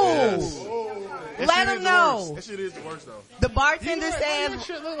 Ooh! Let him know. That shit is the worst though. The bartender You be like, why your says,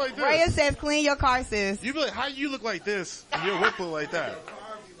 shit look like this? Raya says, clean your car, sis. You be like, how you look like this? And your whip look like that.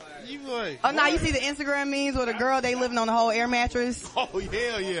 You be like, Oh, now you see the Instagram memes with a girl, they living on a whole air mattress? Oh hell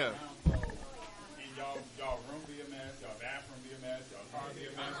yeah. And y'all room be a mess, y'all bathroom be a mess, y'all car be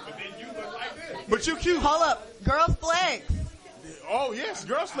a mess, but then you look like this. But you cute. Hold up. Girls flex. Oh yes,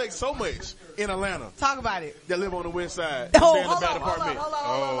 girls flex so much in Atlanta Talk about it. that live on the west side. Oh, stay in the hold bad on, hold on, apartment. hold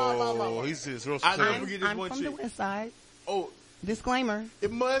on, hold on. oh, he's real I never specific. forget this I'm one from the chick. west side. Oh, Disclaimer.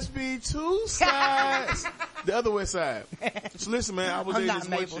 it must be two sides. The other west side. So listen, man, I was I'm there in not this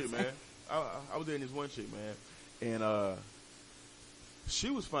one Mapleton. chick, man. I was there in this one chick, man, and she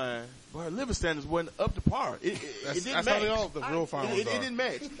was fine, but her living standards wasn't up to par. It didn't That's match. how they all the real fine ones It are. didn't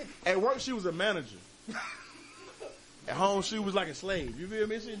match. At work, she was a manager. At home, she was like a slave. You feel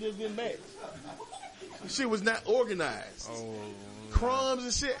me? She just didn't match. She was not organized. Oh, Crumbs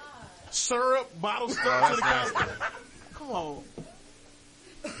and shit. Syrup, bottled stuff to the counter. Come on.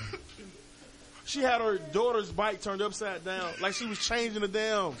 She had her daughter's bike turned upside down, like she was changing the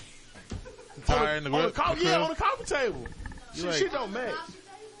damn tire in the on the grip. coffee table. You She, like- she don't match.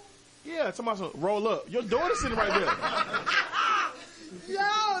 Yeah, somebody roll up. Your daughter's sitting right there.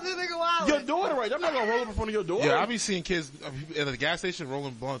 Yo, this nigga wild. Your daughter right there. I'm not gonna roll up in front of your daughter. Yeah, I be seeing kids at the gas station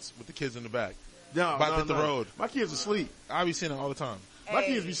rolling blunts with the kids in the back. No, about to hit the road. My kids are asleep. I be seeing it all the time. My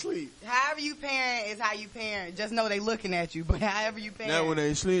kids be asleep. However you parent is how you parent. Just know they looking at you, but however you parent. Now when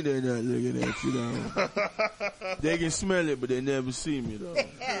they sleep, they not looking at you, though. They can smell it, but they never see me, though.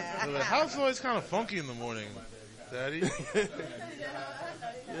 The house is always kind of funky in the morning, Daddy.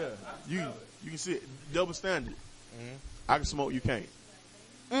 Yeah, you can see it. Double standard. Mm-hmm. I can smoke, you can't.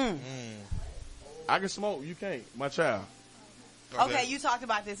 I can smoke, you can't. My child. Okay, you talked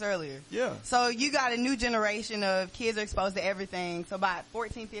about this earlier. Yeah. So you got a new generation of kids are exposed to everything. So by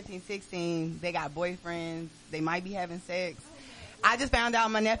 14, 15, 16, they got boyfriends. They might be having sex. I just found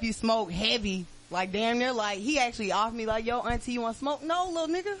out my nephew smoked heavy. Like damn near like he actually offered me like, yo, auntie, you want to smoke? No, little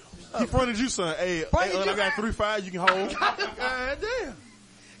nigga. He fronted you, son. Hey, I got 3.5 you can hold. God damn.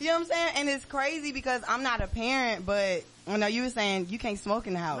 You know what I'm saying? And it's crazy because I'm not a parent, but you know, you were saying you can't smoke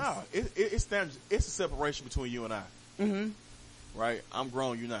in the house. No, it's a separation between you and I. Mm-hmm. Right? I'm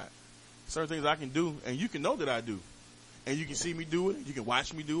grown, you're not. Certain things I can do, and you can know that I do. And you can see me do it, you can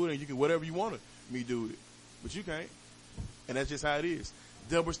watch me do it, and you can whatever you want me do it. But you can't. And that's just how it is.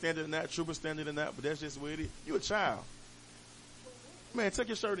 Double standard in that, triple standard in that, but that's just the way it is. You a child. Man, tuck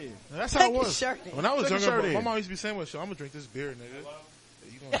your shirt in. That's how it was. Shirt in. When I was Tuck your younger, shirt my in. mom used to be saying, well, I'm going to drink this beer, nigga.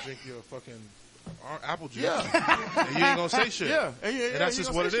 You going to drink your fucking apple juice. Yeah. And you ain't going to say shit. Yeah. And that's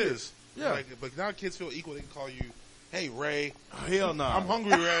just what it is. Yeah. Like, but now kids feel equal. They can call you, hey, Ray. Hell no. I'm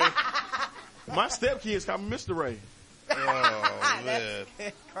hungry, Ray. My stepkids call me Mr. Ray. Oh, man.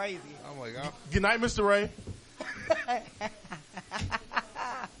 That's crazy. I'm like, Good night, Mr. Ray.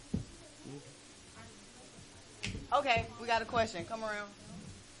 Okay, we got a question. Come around.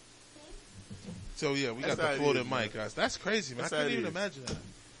 So yeah, we got the floating mic, guys. That's crazy, man. I couldn't even imagine that.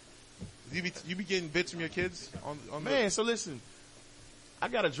 You be getting bits from your kids on Man, so listen, I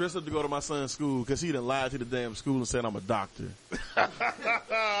got to dress up to go to my son's school because he done lied to the damn school and said I'm a doctor. He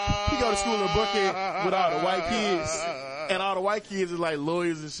go to school in Buckhead with all the white kids, and all the white kids is like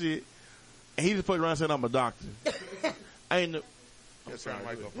lawyers and shit. And he just put around and said I'm a doctor. I ain't. Turn the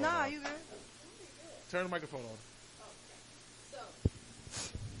microphone. Nah, on. you good? Turn the microphone on.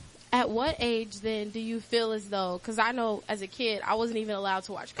 At what age then do you feel as though, because I know as a kid I wasn't even allowed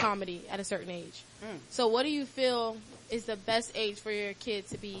to watch comedy at a certain age. So what do you feel is the best age for your kid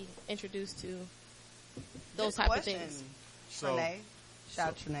to be introduced to those type of things? So, Trinae. Shout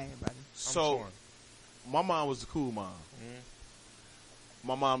out Trinae, everybody. So, my mom was a cool mom. Mm-hmm.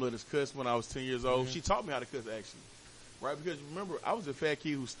 My mom let us cuss when I was 10 years old. Mm-hmm. She taught me how to cuss, actually. Right? Because remember, I was a fat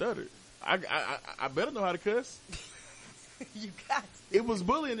kid who stuttered. I better know how to cuss. You got to. It was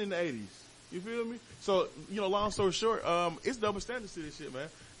bullying in the 80s. You feel me? So, long story short, it's double standards to this shit, man.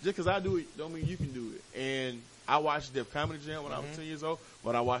 Just because I do it don't mean you can do it. And I watched Def Comedy Jam when I was 10 years old,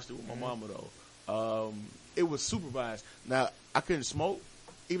 but I watched it with my mama, though. It was supervised. Now, I couldn't smoke,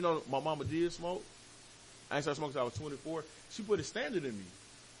 even though my mama did smoke. I ain't started smoking until I was 24. She put a standard in me.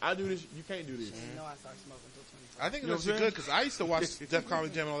 I do this, you can't do this. You know I started smoking until 24. I think it's good because I used to watch Def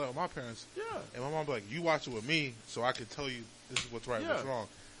Comedy Jam and all that with my parents. Yeah. And my mom be like, you watch it with me so I can tell you this is what's right and what's wrong.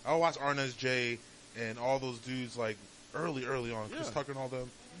 I would watch Arnez J and all those dudes like early on. Chris Tucker and all them.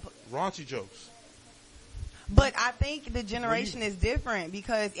 Raunchy jokes. But I think the generation is different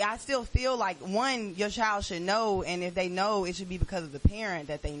because I still feel like, one, your child should know, and if they know, it should be because of the parent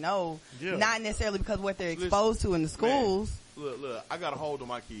that they know, not necessarily because of what they're exposed to in the schools. Man, look, I got a hold on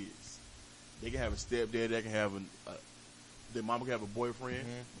my kids. They can have a stepdad, they can have their mama can have a boyfriend,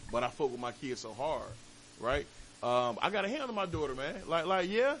 but I fuck with my kids so hard, right? I got a hand on my daughter, man. Like,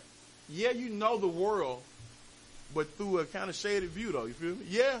 you know the world, but through a kind of shaded view, though. You feel me?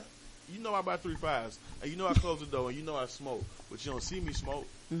 Yeah, you know I buy 3.5s, and you know I close the door, and you know I smoke, but you don't see me smoke.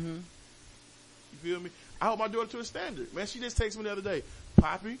 Mm-hmm. You feel me? I hold my daughter to a standard, man. She just texted me the other day,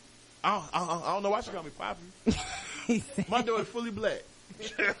 Poppy. I don't know why she called me Poppy. My daughter's fully black.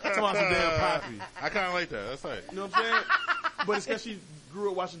 Talking about some damn Poppy. I kind of like that. That's right. You know what I'm saying? But it's because she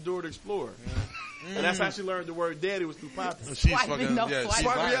grew up watching Dora the Explorer. And that's how she learned the word daddy was through Poppy. She's fucking,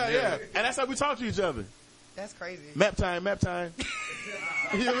 yeah. And that's how we talk to each other. That's crazy. Map time.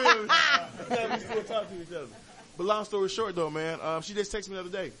 You know what I mean? We still talk to each other. But long story short, though, man, she just texted me the other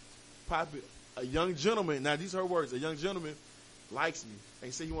day. Poppy, a young gentleman, now these are her words, a young gentleman likes me. And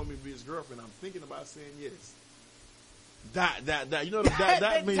he said he want me to be his girlfriend. I'm thinking about saying yes. Dot. You know what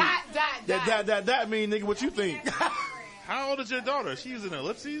that mean? That mean, nigga, what you think? How old is your daughter? She's in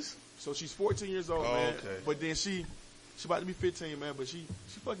ellipses? So she's 14 years old, man. Okay. But then she about to be 15, man. But she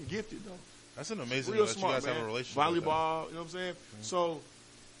fucking gifted, though. That's an amazing real that smart, you guys man. have a relationship. Volleyball, you know what I'm saying? Mm-hmm. So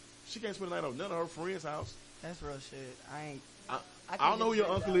she can't spend the night on none of her friends' house. That's real shit. I don't know who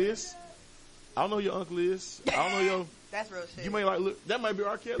your uncle is. I don't know who your uncle is. I don't know That's real shit. You may like look. That might be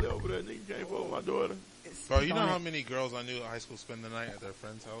R. Kelly over there. Nigga can't fuck with my daughter. Bro, you know how many girls I knew in high school spend the night at their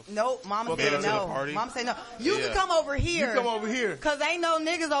friend's house? Nope, mama Made it said to the no. party? Mama said no. You can come over here. You come over here. Cause ain't no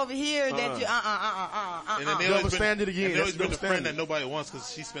niggas over here that you And then they Double always standard again. And they always That's been the double friend that standard. nobody wants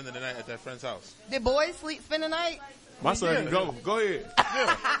because she's spending the night at that friend's house. Did boys spend the night? My son can go. Go ahead.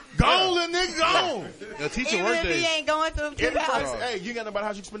 Yeah. Go on, little nigga. Go on. The teacher Even work if he days. ain't going to the house. Hey, you got nobody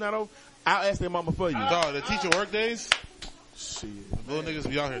house you can spend that over? I'll ask their mama for you. Dog, the teacher work days. Shit. Little niggas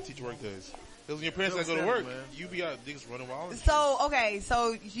be out here teacher work days. Because when your parents not go to work, you be out niggas running wild. So, okay,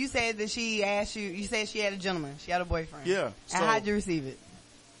 so you said that she asked you said she had a gentleman. She had a boyfriend. Yeah. And how'd you receive it?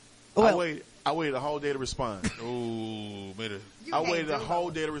 I waited a whole day to respond. Ooh, made it. You I can't waited do a whole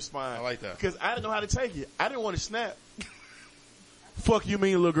day to respond. I like that. Because I didn't know how to take it. I didn't want to snap. Fuck you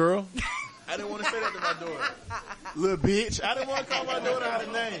mean, little girl. I didn't want to say that to my daughter. Little bitch. I didn't want to call my daughter out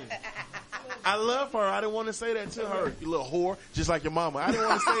of name. I love her. I didn't want to say that to her. You little whore. Just like your mama. I didn't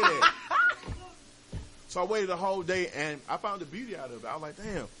want to say that. So I waited a whole day and I found the beauty out of it. I was like,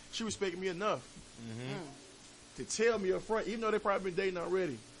 damn, she respected me enough to tell me up front, even though they probably been dating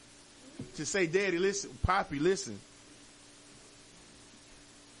already, to say, Daddy, listen, Poppy, listen.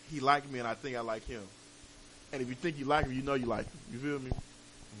 He liked me and I think I like him. And if you think you like him, you know you like him. You feel me?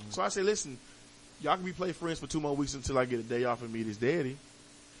 So I said, listen, y'all can be play friends for 2 more weeks until I get a day off and meet his daddy.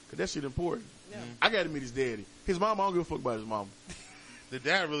 Cause that shit important. Yeah. I gotta meet his daddy. His mama, I don't give a fuck about his mama. The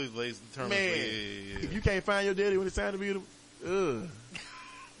dad really lays the term. Man, if you can't find your daddy when it's time to meet him,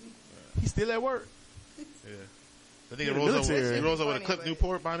 he's still at work. Yeah. I think he rolls up with a clip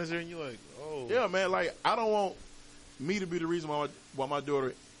Newport behind his ear and you're like, oh. Yeah, man, like, I don't want me to be the reason why my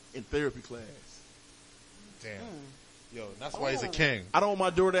daughter in therapy class. Damn. Yo, that's why he's a king. I don't want my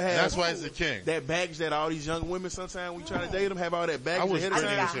daughter to have. That's why he's a king. That baggage that all these young women sometimes we try to date them have all that baggage. I wish ahead of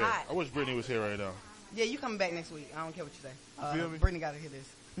Brittany time. was here. I wish Brittany was here right now. Yeah, you coming back next week. I don't care what you say. Feel me? Brittany got to hear this.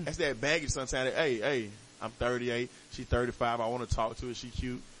 That's that baggage sometimes. That, hey, I'm 38. She's 35. I want to talk to her. She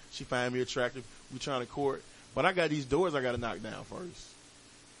cute. She find me attractive. We trying to court. But I got these doors I got to knock down first.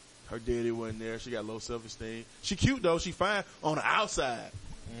 Her daddy wasn't there. She got low self-esteem. She cute though. She fine on the outside.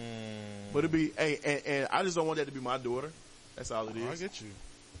 But it'd be, and I just don't want that to be my daughter. That's all it is. I get you.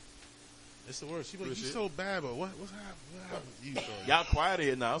 It's the worst. She's like, you so bad, but what's happened to you? Y'all quiet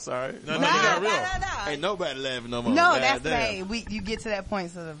here now. I'm sorry. No, you're not real. Ain't nobody laughing no more. No, that's the you get to that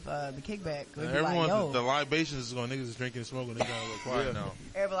point of the kickback. Everyone, like, the libations is going, niggas is drinking and smoking. They gotta look quiet now.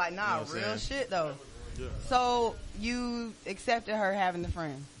 Everybody like, nah, you know real shit though. Yeah. So you accepted her having the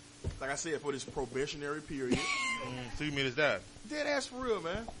friend. Like I said, for this probationary period. So you meet his dad? Dead ass for real,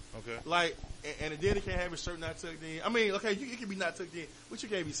 man. Okay. Like, and the daddy can't have his shirt not tucked in. I mean, okay, it can be not tucked in, but you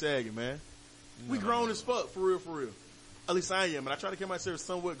can't be sagging, man. We grown as fuck, for real, for real. At least I am, and I try to keep myself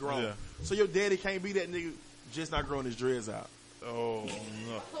somewhat grown. Yeah. So your daddy can't be that nigga just not growing his dreads out. Oh,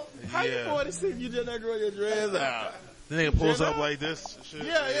 no. How you 46, you just not growing your dreads out? The nigga pulls up like this. Shit.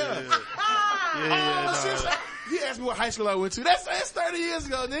 Yeah. He asked me what high school I went to. That's 30 years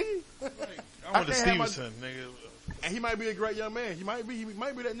ago, nigga. I went to Stevenson, nigga. And he might be a great young man. He might be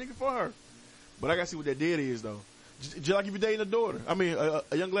that nigga for her. But I gotta see what that daddy is though. Just like if you're dating a daughter. I mean,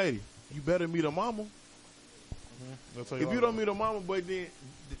 a young lady. You better meet a mama. If you don't meet a mama, but then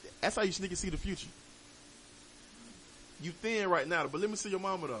that's how you sneak and see the future. You thin right now, but let me see your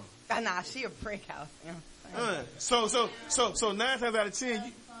mama though. Nah, she a brick house. Yeah. So 9 times out of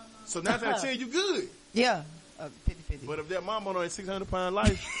 10, you good. Yeah. 50-50. But if that mama on a 600-pound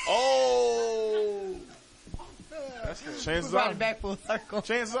life, oh, chances are. Back full circle.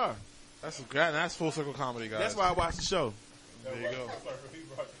 Chances are. That's full circle comedy, guys. That's why I watch the show. There you go.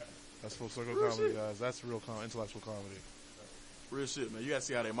 That's full circle comedy, guys. That's real intellectual comedy. Real shit, man. You gotta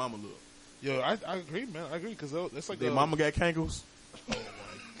see how their mama look. Yo, I agree, man. I agree because it's like their mama got cankles. Oh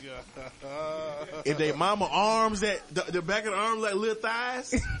my god! If their mama arms the back of the arms like little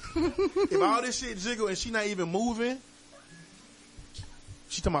thighs, if all this shit jiggle and she not even moving,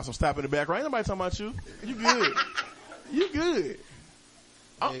 she talking about some stop in the back. Right? Ain't nobody talking about you. You good? You good?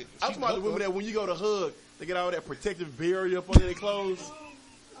 I'm talking about the women that when you go to hug, they get all that protective barrier up under their clothes.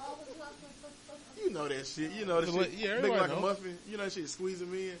 You know that shit. You know that shit. Yeah, looking like a muffin. You know that shit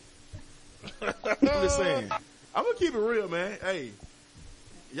squeezing me in. I'm just saying. I'm gonna keep it real, man. Hey,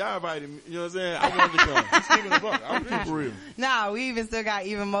 y'all invited me. You know what I'm saying? I wanted to come. Just keeping it buck. I'm keep it real. Nah, we even still got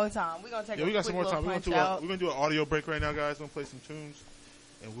even more time. We're gonna take. We got some more time. We're gonna do an audio break right now, guys. We're gonna play some tunes,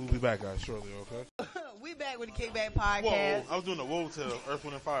 and we'll be back, guys, shortly. Okay. We back with the Kickback podcast. Whoa! I was doing a whoa to Earth,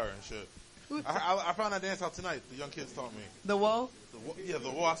 Wind, and Fire and shit. I found that dance out tonight. The young kids taught me. The whoa? The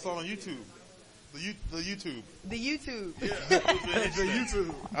whoa I saw on YouTube. The YouTube. The YouTube. Yeah. The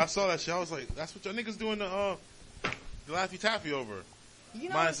YouTube. I saw that shit. I was like, that's what y'all niggas doing the Laffy Taffy over. You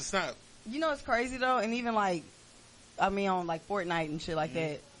know, Minus the snap. you know it's crazy though, and even like, I mean on like Fortnite and shit like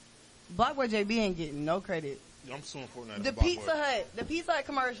that, Black Boy JB ain't getting no credit. I'm suing Fortnite. The Pizza Hut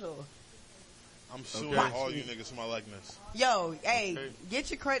commercial. I'm suing Okay. all you niggas for my likeness. Yo, hey, Okay. get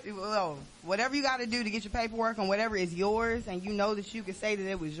your credit. Well, whatever you got to do to get your paperwork on whatever is yours, and you know that you can say that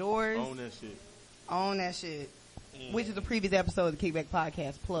it was yours. Own that shit. Own that shit. Which is the previous episode of the Kickback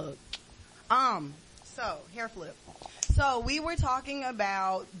podcast plug. So hair flip. So we were talking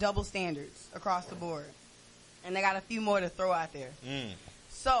about double standards across the board, and I got a few more to throw out there.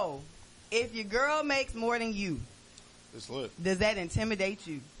 So, if your girl makes more than you, It's lit. does that intimidate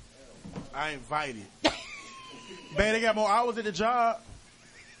you? I invited. Man, they got more hours at the job.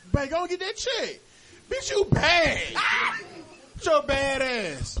 Man, go get that check. Bitch, you bad. Bitch, your bad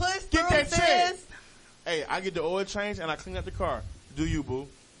ass. Push Get through, that check. sis. Hey, I get the oil change and I clean up the car. Do you, boo?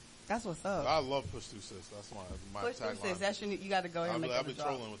 That's what's up. I love push through sis. That's my Push through, tagline. sis. That's you got to go ahead and make I've up a been job.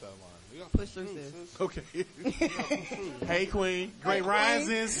 trolling with that line. You gotta Push through, sis. Okay. Hey, Queen. Great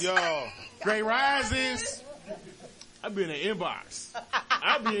risings. Yo, Great risings. I be in the inbox.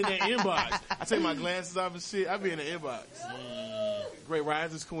 I be in the inbox. I take my glasses off and shit. I be in the inbox. Great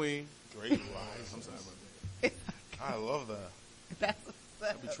risings, Queen. great rise. I'm sorry about that. I love that. That's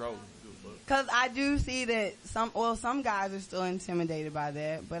what's I be up. trolling. Cause I do see that some guys are still intimidated by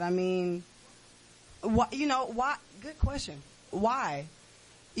that, but I mean, why? Good question. Why?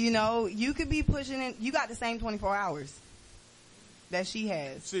 You could be pushing in. You got the same 24 hours that she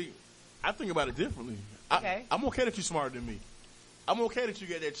has. See, I think about it differently. Okay. I'm okay that you're smarter than me. I'm okay that you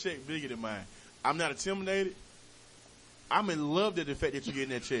get that check bigger than mine. I'm not intimidated. I'm in love at the fact that you're getting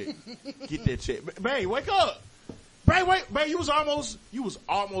that check. Get that check. Babe, wake up. Babe, Babe, you was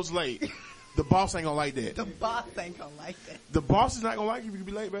almost late. The boss ain't gonna like that. The boss ain't gonna like that. The boss is not gonna like you if you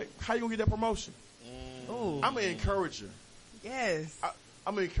be late, babe. How you gonna get that promotion? Ooh. I'm an encourager. Yes.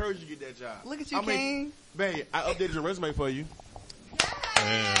 I'm gonna encourage you to get that job. Look at you, King. Babe, I updated your resume for you.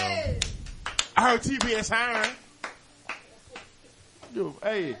 Damn. I heard TBS hiring. Yo,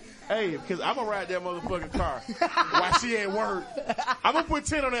 hey, because I'm gonna ride that motherfucking car while she at work. I'm gonna put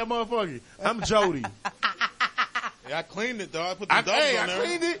 10 on that motherfucker. I'm Jody. Yeah, I cleaned it though. I put the dubs on I there.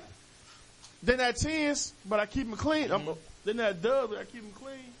 cleaned it. They're not 10s, but I keep them clean. They're not dubs, but I keep them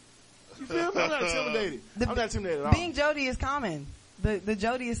clean. You feel me? I'm not intimidated. I'm not intimidated at all. Being Jody is common. The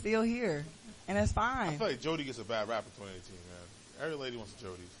Jody is still here, and that's I fine. feel like Jody gets a bad rap in 2018, man. Every lady wants a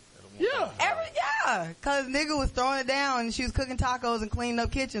Jody. Yeah. Cause nigga was throwing it down and she was cooking tacos and cleaning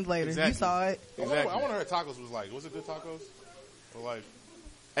up kitchens later. Exactly. You saw it. Exactly. I wonder her tacos was like. Was it good tacos? Or like,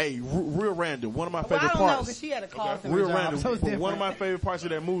 Hey, real random. One of my Well, I favorite don't know parts. because she had a call center Real job, random. so it's But one different. of my favorite parts of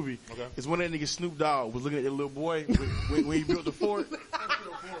that movie is when that nigga Snoop Dogg was looking at that little boy when he built the fort.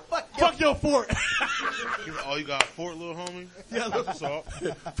 Fuck your fort. oh, you got a fort, little homie? Yeah, That's what's up.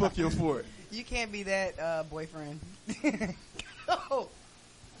 Fuck your fort. You can't be that boyfriend. Oh.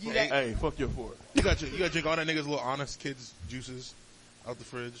 Hey, fuck your fort. You got to drink all that nigga's little honest kids juices out the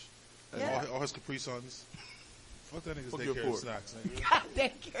fridge. Yeah. All his Capri Suns. Fuck that nigga's Fuck your daycare fort. snacks, nigga. God,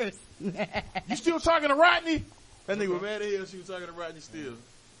 daycare snack. You still talking to Rodney? That nigga was mad at hell. She was talking to Rodney still.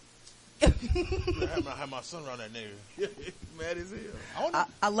 I had my son around that nigga. Mad as hell.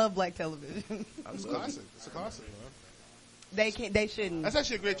 I love black television. It's a classic. It's a classic, man. They shouldn't. That's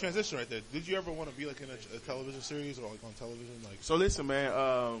actually a great transition right there. Did you ever want to be like in a television series or like on television? Like, So listen, man.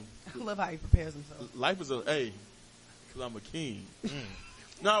 I love how he prepares himself. Life is because I'm a king.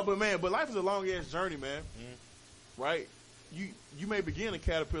 No, but life is a long ass journey, man. Right? You may begin a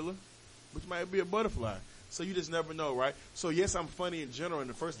caterpillar, but you might be a butterfly. So you just never know, right? So yes, I'm funny in general, and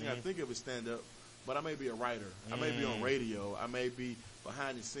the first thing I think of is stand up. But I may be a writer. I may be on radio. I may be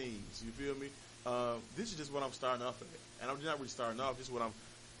behind the scenes. You feel me? This is just what I'm starting off at. And I'm not really starting off. This is what I'm.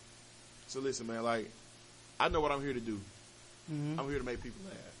 So listen, man. Like, I know what I'm here to do. I'm here to make people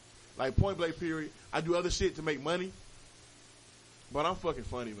laugh. Like, point blank period. I do other shit to make money. But I'm fucking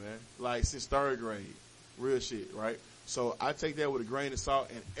funny, man. Like, since 3rd grade. Real shit, right? So I take that with a grain of salt.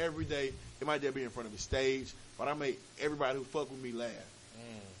 And every day, it might just be in front of a stage. But I make everybody who fuck with me laugh.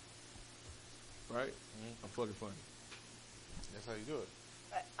 Right? I'm fucking funny. that's how you do it.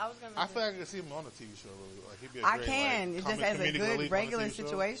 I feel like I could see him on a TV show. Really. Like he'd be a I great, can. Like, It just comic as a comedic relief on good a regular TV show.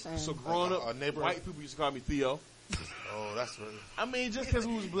 situation. So growing Like up, a neighbor- white people used to call me Theo. Oh, that's really. I mean, just because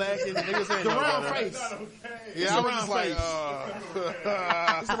we was black and Niggas ain't the know round about face. that. It's Yeah, I the was just round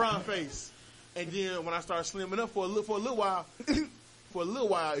like, It's a round face. And then when I started slimming up for a little while,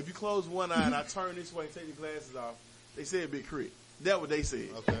 if you close one eye and I turn this way and take the glasses off, they said Big Crit. That's what they said.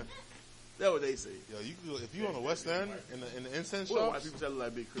 okay. That's what they say. Yo, if you on the West End in the incense Well, shops, white people say look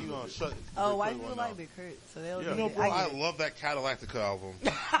like Big Crit. you gonna shut. Oh, Big white Crit people one like out. Big Crit, so they'll. Yeah. You know, bro, I I get it. love that Cadillactica album.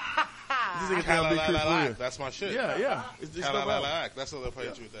 These niggas sound Big Crit for real. That's my shit. Yeah. It's stuff out. Cadillac. That's how they'll play you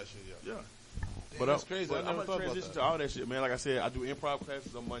with that shit. Yeah. But that's crazy. But I I'm never gonna thought about transition that. to all that shit, man. Like I said, I do improv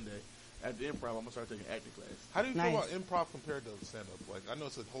classes on Monday. At the improv, I'm gonna start taking acting class. How do you Nice. feel about improv compared to stand up? Like, I know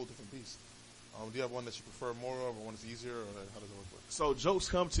it's a whole different beast. Do you have one that you prefer more of, or one that's easier, or how does it work? So jokes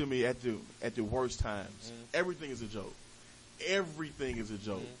come to me at the worst times. Everything is a joke. Everything is a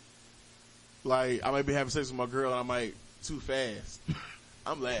joke. Like, I might be having sex with my girl and I might too fast.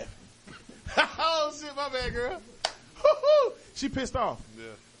 I'm laughing. Oh shit, my bad, girl. She pissed off. Yeah.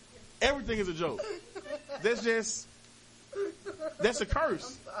 Everything is a joke. That's a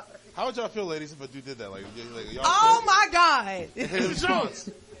curse. How would y'all feel, ladies, if a dude did that? Like y'all Oh my God! It's a joke.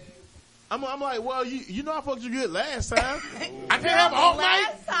 I'm like, well, you know I fucked you good last time. I can't have an off night.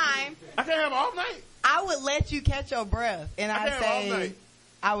 Last time, I can't have an off night. I would let you catch your breath, and I'd can't have all say, night.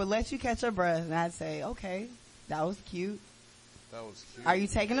 I would let you catch your breath, and I'd say, okay, that was cute. That was cute. Are you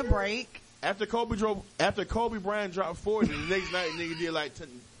taking a break? After Kobe Bryant dropped 40, the next night nigga did like 10,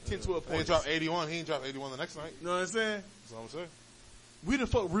 12 He points. dropped 81. He ain't dropped 81 the next night. You know what I'm saying? That's what I'm saying. We done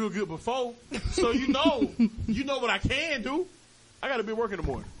fucked real good before, so you know what I can do. I got to be working in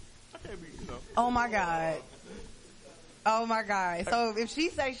the morning. I can't be, Oh my God. Oh my God. So if she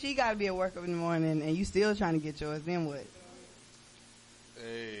say she got to be at work in the morning, and you still trying to get yours, then what?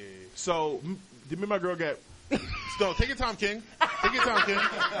 Hey. So me and my girl got. So take your time, King. Take your time,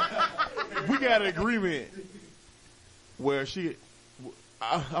 King. We got an agreement where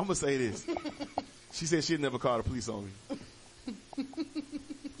I'm gonna say this. She said she'd never call the police on me.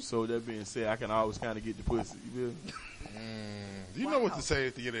 So that being said, I can always kind of get the pussy. You feel? You know what to say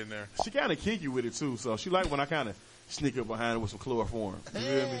to get in there. She kind of kinky with it too, so she like when I kind of sneak up behind her with some chloroform. You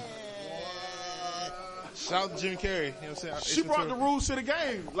feel me? Shout out to Jim Carrey. You know what I'm saying? She brought the rules to the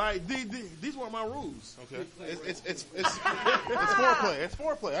game. Like these weren't my rules. Okay. It's foreplay. It's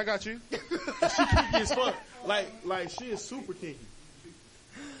foreplay. I got you. She kinky as fuck. Like she is super kinky.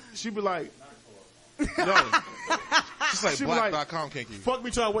 She be like, no. Just like She be like, black.com kinky. Fuck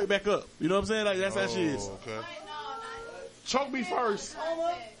me till I wake back up. You know what I'm saying? Like that's how she is. Okay. Choke me first.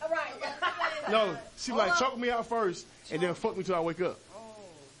 No, she be like choke me out first and then fuck me till I wake up.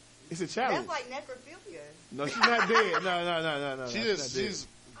 It's a challenge. That's like necrophilia. No, she's not dead. No. She just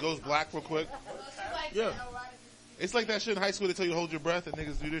goes black real quick. Yeah. It's like that shit in high school. They tell you to hold your breath and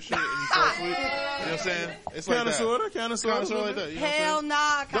niggas do this shit and you fall asleep. You know what I'm saying? It's like that. Kind of Kind of sort of like that. You know what I'm Hell saying?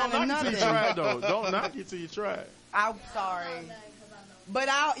 nah, Don't kind of knock it till you nothing. try it though. Don't knock it till you try it. I'm sorry. But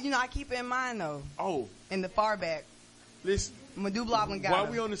I keep it in mind though, Oh, in the far back. listen. Medulla oblongata. While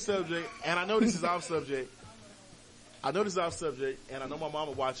we on the subject, and I know this is off subject. And I know my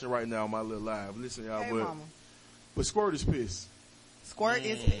mama watching right now on my little live. Listen, y'all, Hey, but mama. Squirt is pissed. Squirt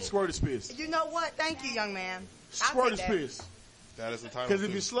is pissed. Squirt is pissed. You know what? Thank you, young man. I'll Squirt take is that. pissed. That is the title. Because if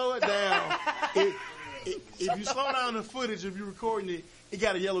too. you slow it down, if you slow down the footage, if you're recording it, it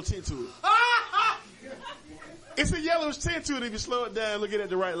got a yellow tint to it. It's a yellowish tint to it if you slow it down, look at it at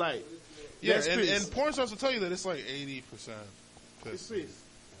the right light. Yeah, That's and pissed. porn stars will tell you that it's like 80% It's piss. pissed.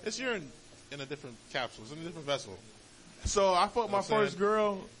 It's urine in a different capsule. It's in a different vessel. So I fucked my I'm saying? first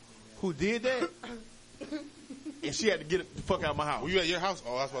girl who did that, and she had to get the fuck out of my house. Were you at your house?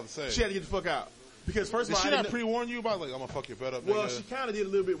 Oh, I was about to say. She had to get the fuck out. Because first Did of all, she I not didn't pre-warn you about, like, I'm going to fuck your bed up, well, nigga? she kind of did a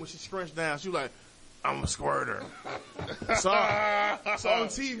little bit when she scrunched down. She was like, I'm a squirter. so on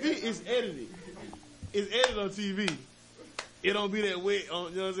TV, it's edited. It's edited on TV. It don't be that wet, you know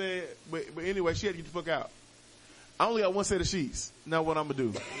what I'm saying? But anyway, she had to get the fuck out. I only got one set of sheets. Now what I'm going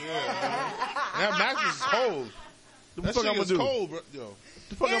to do? Yeah. That mattress is cold. The That fuck shit I'm is going to do? cold, bro. Yo.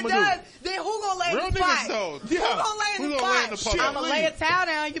 The fuck I'm It going to does. do? Then who gonna lay Real in the niggas, spot? though. Who gonna lay in Who the gonna lay in spot? the Shit, puddle? I'm gonna lay a towel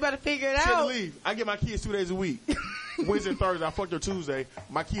down. You better figure it She had to out. leave. I get my kids 2 days a week. Wednesday and Thursday. I fucked her Tuesday.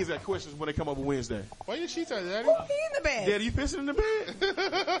 My kids got questions when they come over Wednesday. Why your sheets out, Daddy? Who pee in the bed? Daddy, you pissing in the bed?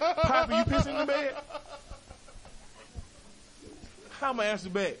 Poppy, you pissing in the bed? How am I answer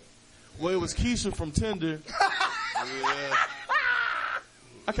back? Well, it was Keisha from Tinder. Yeah.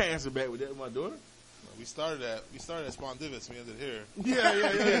 I can't answer back with that with my daughter. We started at Spondivus. We ended here.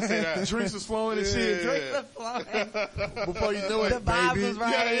 Yeah. Say that. The drinks was flowing and shit. Yeah. Before you know it, The vibe baby. was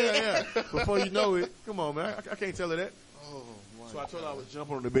right. Yeah. Before you know it. Come on, man. I can't tell her that. Oh, my So I told her I was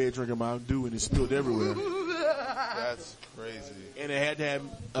jumping on the bed drinking Mountain Dew and it spilled everywhere. That's crazy. And it had to have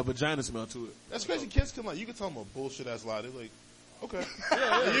a vagina smell to it. That's crazy. Kids can, like, you can tell them a bullshit ass lie. They're like, okay.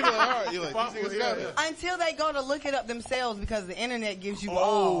 Yeah. You be like, all right. You're like, these niggas got it. Until they go to look it up themselves because the internet gives you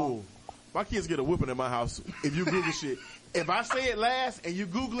Oh. My kids get a whipping at my house if you Google shit. If I say it last and you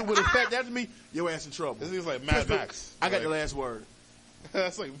Google it with effect after me, your ass in trouble. This is like Mad Max. I got the last word.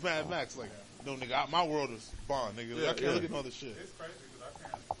 That's like Mad Max. Like, no, nigga, my world is Bond, nigga. I can't look at all this shit. It's crazy because our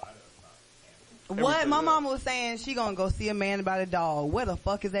parents lie to us. What my mama was saying, she gonna go see a man about a dog. Where the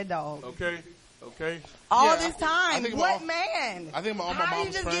fuck is that dog? Okay. All this time. What man? I think all my How are you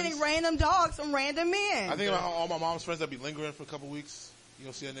mom's just friends. getting random dogs from random men? I think about all my mom's friends that be lingering for a couple weeks. You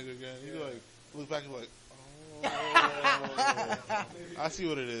gonna see a nigga again. You like look back and like, oh, I see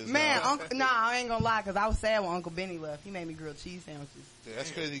what it is. Man, I ain't gonna lie, cause I was sad when Uncle Benny left. He made me grilled cheese sandwiches. Yeah,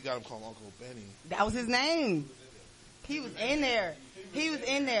 that's crazy. He got him called Uncle Benny. That was his name. He was in there.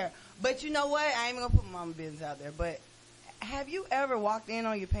 But you know what? I ain't even gonna put my mama business out there. But have you ever walked in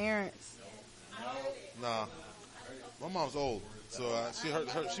on your parents? Nah, my mom's old, so she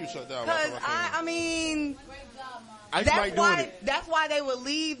was shut down. Cause I mean, I just like doing it. That's why they would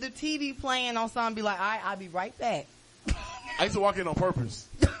leave the TV playing on something and be like, all right, I'll be right back. I used to walk in on purpose.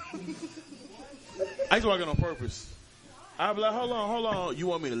 I'd be like, hold on. You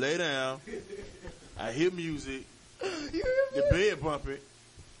want me to lay down? I hear music. The bed bumping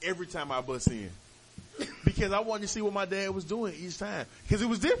every time I bust in. Because I wanted to see what my dad was doing each time. Because it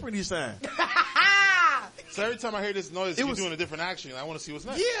was different each time. So every time I hear this noise, you're doing a different action. I want to see what's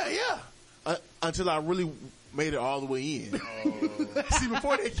next. Yeah. Until I really made it all the way in. Oh. See,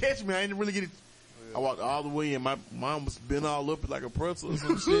 before they catch me, I didn't really get it. I walked all the way in. My mom was bent all up like a pretzel or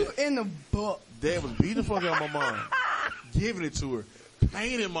some shit. In the book. Dad was beating the fuck out of my mom. Giving it to her.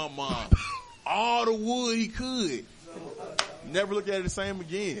 Painting my mom. All the wood he could. Never look at it the same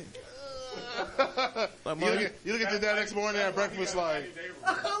again. Like, you look at your dad next morning at breakfast like...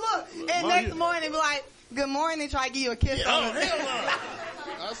 Look, and next morning be like, good morning, try to give you a kiss on the hell no.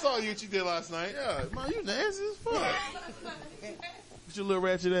 I saw what you did last night. Yeah, Mom, you nasty as fuck. Get your little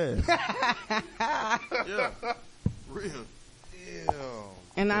ratchet ass. Yeah. Real. Damn.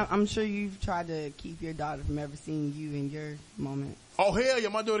 And I'm sure you've tried to keep your daughter from ever seeing you in your moment. Oh, hell yeah,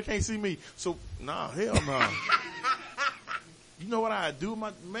 my daughter can't see me. So, nah, hell no. Nah. You know what I do,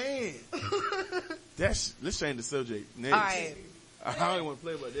 my man? Let's change the subject. Next. All right. I don't even want to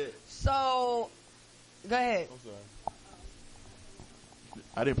play about that. So, go ahead. I'm sorry.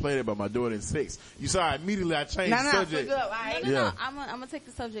 I didn't play that about my daughter in sex. You saw immediately I changed the subject. No, right? No. I'm gonna take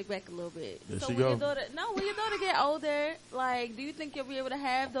the subject back a little bit. There so she when go. your daughter get older, like, do you think you'll be able to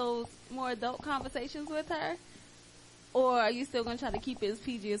have those more adult conversations with her? Or are you still gonna try to keep it as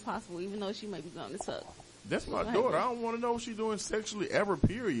PG as possible, even though she might be going to suck? That's my daughter. I don't want to know what she's doing sexually ever,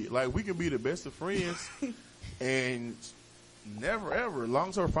 period. Like, we can be the best of friends and never ever. As long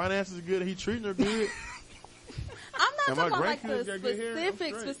as her finances are good and he treating her good. I'm not talking about like the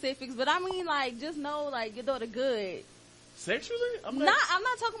specifics, but I mean like just know like your daughter good. Sexually? I'm not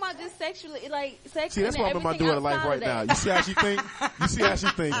talking about just sexually, like sexually. See, that's why I'm in my daughter's life right now. You see how she think?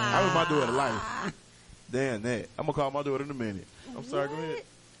 I'm in my daughter's life. Damn that. I'm gonna call my daughter in a minute. I'm sorry, go ahead.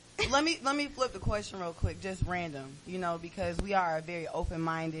 Let me flip the question real quick, just random, because we are a very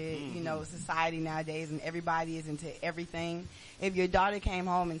open-minded, society nowadays, and everybody is into everything. If your daughter came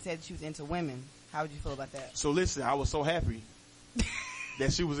home and said she was into women, how would you feel about that? So listen, I was so happy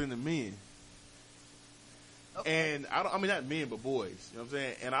that she was into men. Okay. And I mean not men, but boys. You know what I'm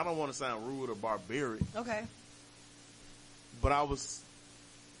saying? And I don't want to sound rude or barbaric. Okay. But I was.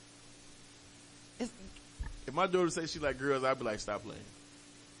 If my daughter say she like girls, I'd be like, stop playing.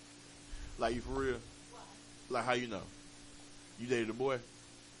 Like, you for real? Like, how you know? You dated a boy?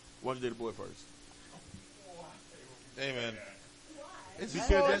 Why don't you date a boy first? Hey, man. It's because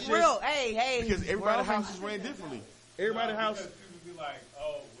that's real. Hey. Because everybody's house is ran differently. Everybody's house. People be like,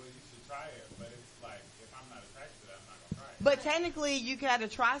 oh, well, you should try it. But it's like, if I'm not attracted to it, I'm not going to try it. But technically, you gotta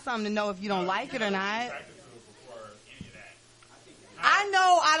try something to know if you don't like it or not. I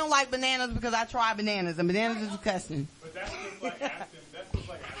know I don't like bananas because I tried bananas, and bananas is disgusting. But that's just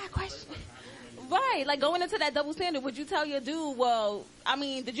like asking. Right, like going into that double standard, would you tell your dude, well, I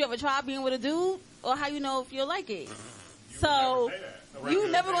mean, did you ever try being with a dude? Or how you know if you'll like it?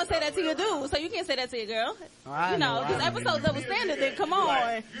 You never gonna say that to your dude, so you can't say that to your girl. This episode's double standard, then come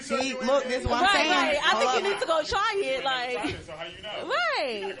on. See, look, this is what I'm saying. Right. I think you need to go try it, like. So how you know?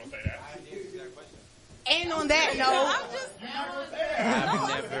 Right. And on that note,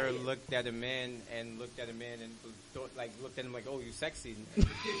 I've never looked at a man and looked at him like, oh, you sexy.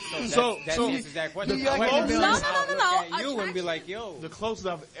 So that answers that question. No. You and be like, yo. The closest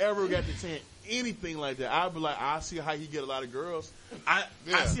I've ever got to saying anything like that, I'd be like, I see how he get a lot of girls. I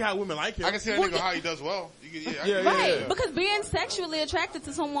see how women like him. I can see that nigga how he does well. Right, because being sexually attracted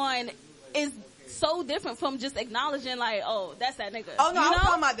to someone is so different from just acknowledging like, oh, that's that nigga. Oh no, you I was know?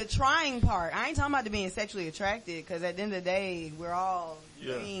 talking about the trying part. I ain't talking about the being sexually attracted, because at the end of the day, we're all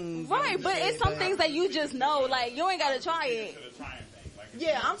beings. Right, but it's some things that you just know. Like, you ain't gotta try it.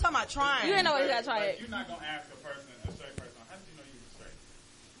 Yeah, I'm talking about trying. You ain't always gotta try it. You're not gonna ask a straight person, how did you know you were straight?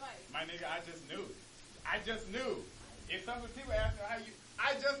 Right. My nigga, I just knew. If some people ask me how you,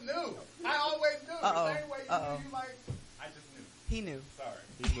 I just knew. I always knew. The same way you knew, you like, I just knew. He knew. Sorry.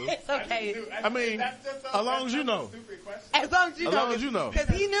 He knew. It's okay. I mean, as long as you know. As long as you know. As long as you know. Because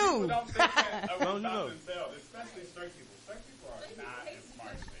he knew. People don't think that As long as you know. themselves, especially straight people. Straight people are not as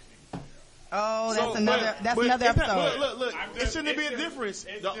smart as they think. Oh, that's but another it's not- episode. Look. It shouldn't be a difference.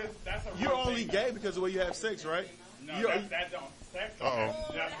 That's a You're real only thing. gay because of the way you have sex, right? No, that don't. Sex don't have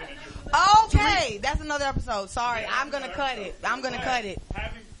nothing to do with Okay, that's another episode. Sorry, I'm gonna cut it. Sex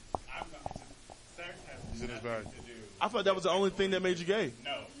has He's in his bag. I thought that was the only thing that made you gay.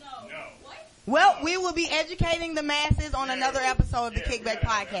 No. Well, we will be educating the masses on another episode of the Kickback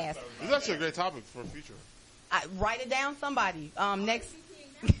podcast. This is actually a great topic for a future. Write it down, somebody. Next.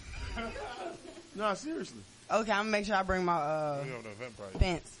 No, seriously. Okay, I'm gonna make sure I bring my We have an event price.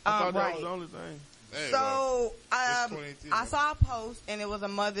 fence. I thought that Right. was the only thing. Hey, So, well, it's 2018, I saw a post, and it was a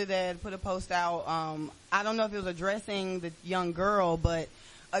mother that put a post out. I don't know if it was addressing the young girl, but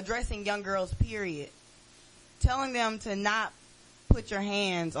addressing young girls, period. Telling them to not put your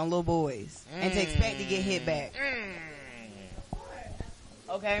hands on little boys and to expect to get hit back.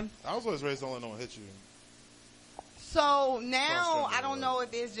 Okay? I was always raised don't let no one hit you. So now, I don't know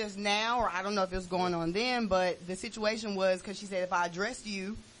if it's just now or I don't know if it's going on then, but the situation was, because she said if I addressed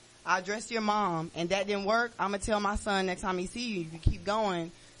you, I addressed your mom, and that didn't work, I'm going to tell my son next time he see you, if you keep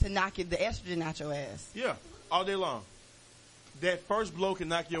going, to knock the estrogen out your ass. Yeah, all day long. That first blow can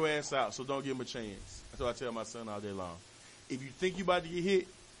knock your ass out, so don't give him a chance. That's what I tell my son all day long. If you think you about to get hit,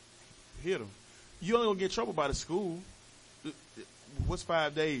 hit him. You only going to get in trouble by the school. What's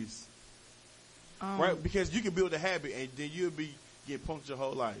 5 days? Right? Because you can build a habit, and then you'll be getting punked your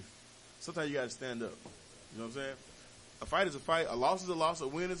whole life. Sometimes you got to stand up. You know what I'm saying? A fight is a fight. A loss is a loss. A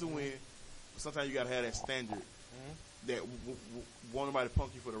win is a win. But sometimes you got to have that standard that won't nobody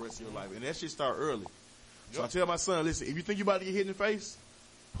punk you for the rest of your life. And that shit start early. So I tell my son, listen, if you think you about to get hit in the face,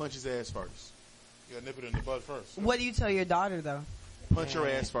 punch his ass first. You got to nip it in the bud first. What do you tell your daughter, though? Punch her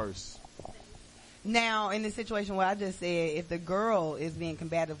ass first. Now, in the situation where I just said, if the girl is being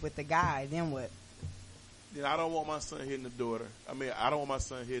combative with the guy, then what? Then I don't want my son hitting the daughter. I mean, I don't want my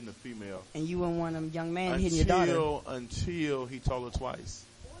son hitting the female. And you wouldn't want a young man hitting your daughter? Until he told her twice.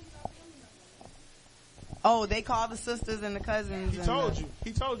 Oh, they call the sisters and the cousins. He told you.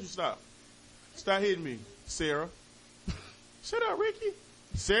 He told you stop. Stop hitting me, Sarah. Shut up, Ricky.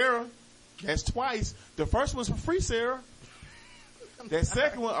 Sarah. That's twice. The first one's for free, Sarah. That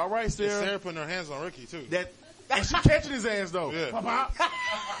second one, all right, Sarah. Sarah putting her hands on Ricky, too. And she catching his ass, though. Yeah. Pop, pop.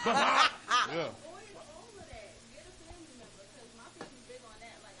 Pop. Yeah.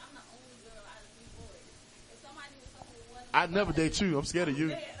 I'd never date you. I'm scared of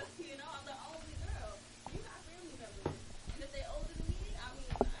you.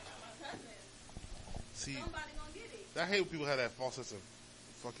 See, I hate when people have that false sense of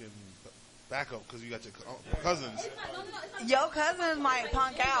fucking backup because you got your cousins. Your cousins might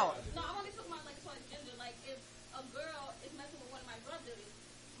punk out. No, I'm only talking about like as far as gender. Like if a girl is messing with one of my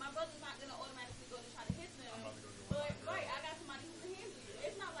brother's not gonna automatically go to try to hit them. But right, I got somebody who can handle you.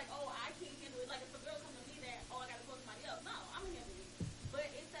 It's not like, oh, I can't handle it. Like if a girl comes to me that, oh, I gotta call somebody else. No, I'm gonna handle you. But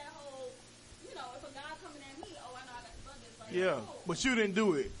it's that whole, you know, if a guy coming at me, oh, I know I got the brothers. Like, Yeah, oh. but you didn't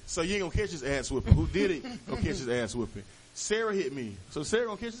do it, so you ain't gonna catch his ass whooping. Who did it? Gonna catch his ass whooping. Sarah hit me, so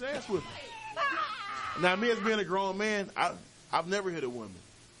Sarah gonna catch his ass whooping. Now, me as being a grown man, I've never hit a woman,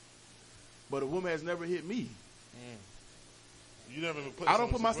 but a woman has never hit me. You never been put I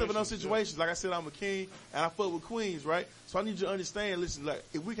don't put myself in those situations. Like I said, I'm a king, and I fuck with queens, right? So I need you to understand. Listen, like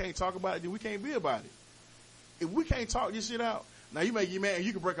if we can't talk about it, then we can't be about it. If we can't talk this shit out, now you may get mad, and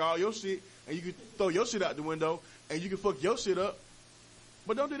you can break all your shit, and you can throw your shit out the window, and you can fuck your shit up,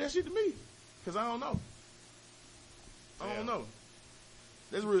 but don't do that shit to me, because I don't know. I don't know.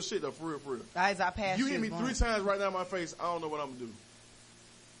 That's real shit, though, for real, for real. Guys, I passed You hit me 3 times right now in my face, I don't know what I'm going to do.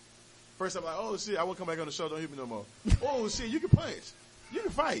 First, I'm like, oh, shit, I won't come back on the show, don't hit me no more. Oh, shit, you can punch. You can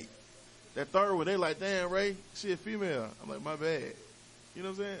fight. That third one, they like, damn, Ray, she a female. I'm like, my bad. You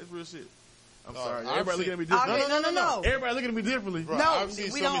know what I'm saying? It's real shit. I'm sorry. Everybody looking at me differently. Okay, no. Everybody looking at me differently. Bro, No, I've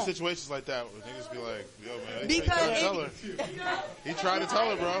seen we so many don't. situations like that where niggas be like, yo, man, Because he tried to tell her. He tried to tell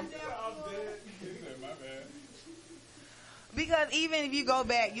her, bro. Because even if you go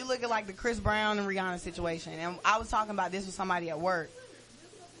back, you look at like the Chris Brown and Rihanna situation, and I was talking about this with somebody at work.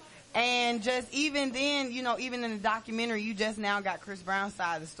 And just even then, you know, even in the documentary, you just now got Chris Brown's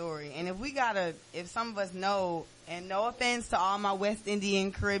side of the story. And if some of us know, and no offense to all my West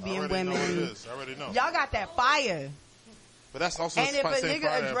Indian, Caribbean women. I already know. Y'all got that fire. But that's also and if a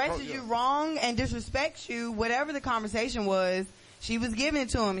nigga addresses you wrong and disrespects you, whatever the conversation was, she was giving it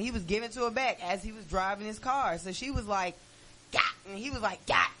to him. He was giving it to her back as he was driving his car. So she was like, "Gah," and he was like,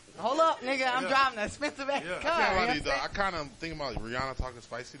 "Gah." Hold up, nigga. I'm driving an expensive ass car. I kind of think about Rihanna talking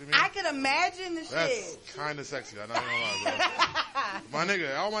spicy to me. I could imagine the That's shit. That's kind of sexy. I'm not gonna lie,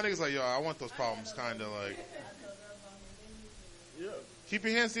 bro. All my niggas like, yo, I want those problems, kind of like. Yeah. Keep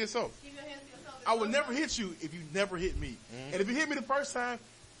your hands to yourself. I would never hit you if you never hit me. Mm-hmm. And if you hit me the first time,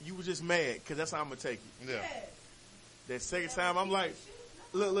 you were just mad because that's how I'm gonna take it. Yeah. That second time, I'm like,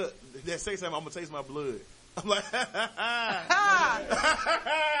 look. That second time, I'm gonna taste my blood. I'm like, I'm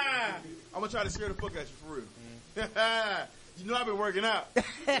gonna try to scare the fuck out you for real. Mm-hmm. You know I've been working out. You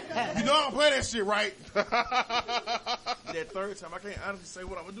know I don't play that shit right. That third time, I can't honestly say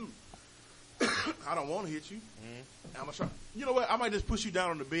what I'm gonna do. I don't want to hit you. Mm-hmm. I'm gonna try. You know what? I might just push you down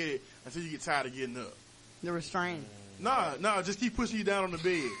on the bed until you get tired of getting up. The restraint. Nah, just keep pushing you down on the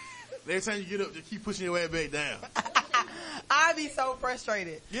bed. Every time you get up, just keep pushing your ass back down. I'd be so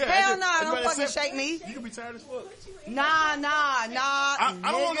frustrated. Yeah, hell no, don't fucking shake me. You can be tired as fuck. Nah. I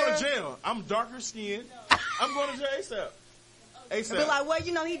don't want to go to jail. I'm darker skinned. I'm going to jail ASAP. Be like, well,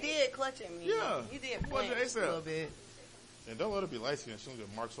 you know, he did clutch at me. Yeah. He did flinch a little bit. And don't let her be light skinned. She'll get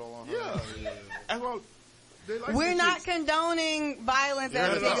marks all on her. Yeah. That's why we're not condoning violence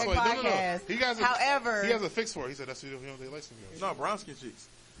at the Kickback podcast. No. However, he has a fix for it. He said that's what they light skinned girls. No, brown skin chicks.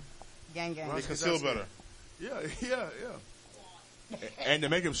 Gang. They conceal better. Yeah. And they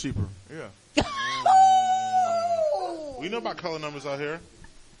make them cheaper. Yeah. We know about color numbers out here.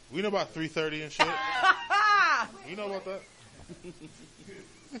 We know about 330 and shit. You know about that?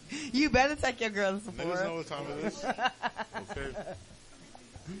 You better take your girl to Sephora. Niggas know what time it is. Okay.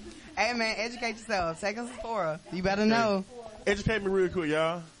 Hey man, educate yourself. Take us to Sephora. You better know. Educate me real quick,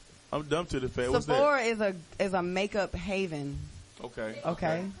 y'all. I'm dumb to the fact. What's Sephora is a makeup haven.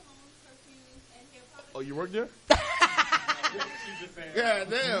 Okay. Oh, you work there? Yeah,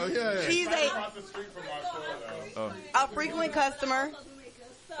 damn, yeah. She's a frequent customer.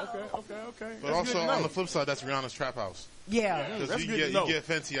 Okay. But also on the flip side, that's Rihanna's trap house. Yeah. That's you get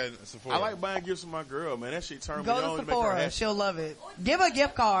fancy at Sephora. I like buying gifts for my girl, man. That shit turns me on. Go to Sephora. She'll love it. Give her a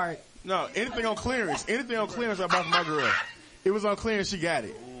gift card. No, anything on clearance. I buy for my girl. It was on clearance, she got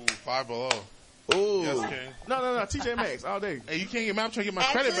it. Ooh, Five Below. Ooh. Yes, King. No. TJ Maxx all day. Hey, you can't get I'm trying to get my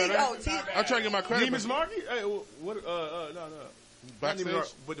credit better. I'm trying to get my credit Neiman's Market? Hey, what? No.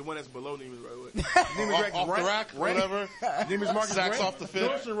 Backstage? But the one that's below Neiman's, right? Neiman's off the rack, whatever. Neiman's Market Sacks off the fit.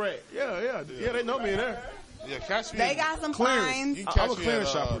 Yeah, they know me in there. Yeah, catch me. They got some signs. You can catch I'm a clearance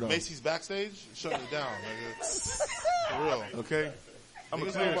shopper, though. Macy's backstage, shutting it down, nigga. For real. Okay. I'm a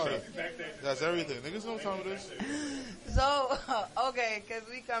clearance shopper. That's everything. Niggas know what time it is. So, okay, because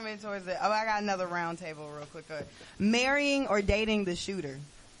we coming towards it. I got another round table real quick. Marrying or dating the shooter.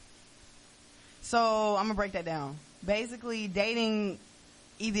 So, I'm going to break that down. Basically, dating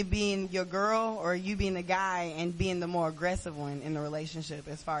either being your girl or you being the guy and being the more aggressive one in the relationship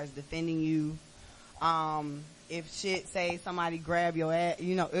as far as defending you. If shit, say somebody grab your ass,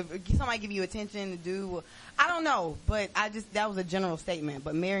 you know, if somebody give you attention to do, I don't know, but that was a general statement.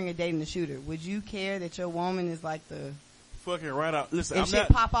 But marrying or dating the shooter, would you care that your woman is like the fucking right out? Listen, if shit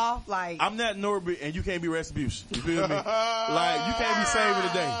pop off, like I'm not Norbert, and you can't be Rasputin. You feel me? Like you can't be saving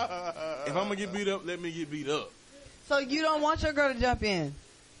the day. If I'm gonna get beat up, let me get beat up. So you don't want your girl to jump in?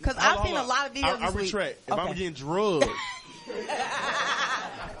 Because I've seen a lot of videos. I retract. If I'm getting drugged.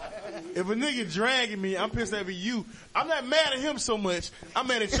 If a nigga dragging me, I'm pissed at you. I'm not mad at him so much. I'm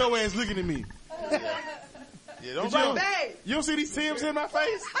mad at your ass looking at me. Yeah, you don't see these Timbs in my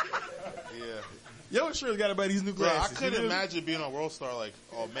face? Yeah. Your insurance got to buy these new glasses. I couldn't imagine being on World Star like,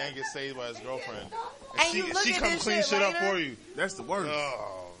 oh, man gets saved by his girlfriend. And she come clean shit up for you. That's the worst.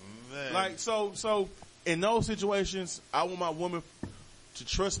 Oh, man. Like, so in those situations, I want my woman to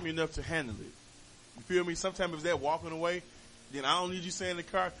trust me enough to handle it. You feel me? Sometimes if they're walking away, then I don't need you saying in the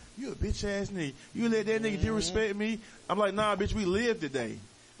car, you a bitch ass nigga. You let that nigga disrespect me. I'm like, nah, bitch, we live today.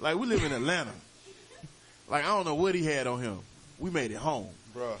 Like, we live in Atlanta. Like, I don't know what he had on him. We made it home.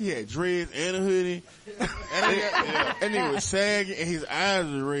 Bruh. He had dreads and a hoodie. And he was sagging and his eyes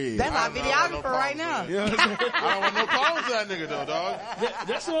were red. That's my videographer right now. You know what I'm saying? I don't want no problems with that nigga though, dog.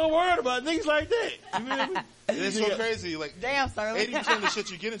 That's what I'm worried about. Niggas like that. You feel me? It's so crazy. Like, damn, Sterling. 80% of the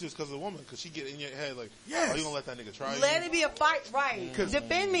shit you get into is because of the woman. Because she get in your head like, oh, you gonna let that nigga try you? Let it be a fight, right?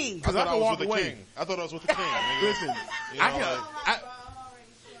 Defend me. I thought I was with the king. I thought I was with the king. Nigga. Listen, you know,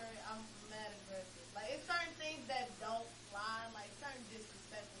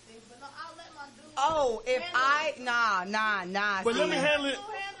 Oh, if nah. But let see. me handle it.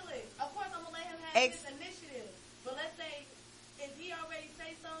 Of course, I'm gonna let him have his initiative. But let's say if he already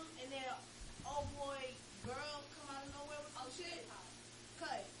say something and then oh boy, girl come out of nowhere with some shit,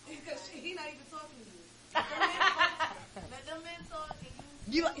 cut because he not even talking to you. Let them men talk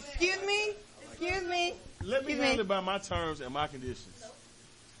and you. Excuse me. Let me handle it by my terms and my conditions.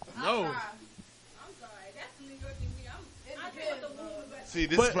 No. I'm sorry. That's the New York in me. I get what the woman better. See,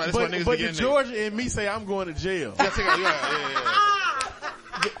 this is why niggas but be the getting Georgia and me say I'm going to jail.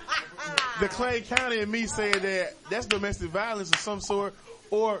 The Clay County and me saying that that's domestic violence of some sort,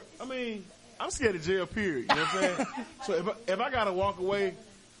 or I mean, I'm scared of jail. Period. You know what I'm saying? So if I gotta walk away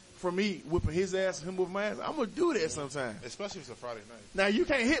from me whipping his ass and him whipping my ass, I'm gonna do that sometime. Especially if it's a Friday night. Now you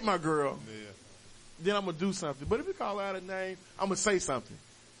can't hit my girl. Yeah. Then I'm gonna do something. But if you call out a name, I'm gonna say something.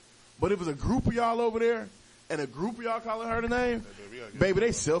 But if it's a group of y'all over there and a group of y'all calling her the name, baby,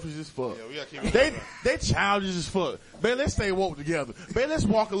 they selfish as fuck. Yeah, we gotta keep it they childish as fuck. Baby, let's stay woke together. Baby, let's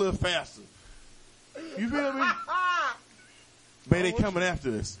walk a little faster. You feel me? Baby, they coming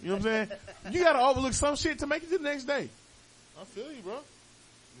after us. You know what I'm saying? You gotta overlook some shit to make it to the next day. I feel you, bro.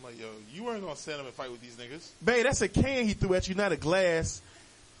 I'm like, yo, you weren't gonna stand up and fight with these niggas. Babe, that's a can he threw at you, not a glass.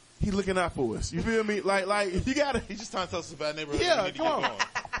 He looking out for us. You feel me? Like you gotta. He's just trying to tell us it's a bad neighborhood. Yeah, We need to come get on.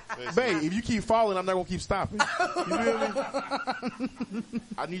 going. Babe, if you keep falling, I'm not gonna keep stopping. You feel me?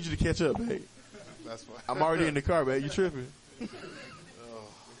 I need you to catch up, babe. That's fine. I'm already in the car, babe. You tripping?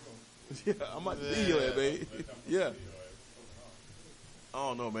 Yeah, I'm about to leave you at, babe. Yeah. I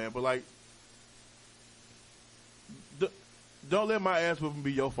don't know, man, but like, don't let my ass whooping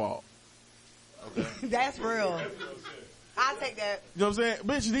be your fault. Okay. That's real. I take that. You know what I'm saying?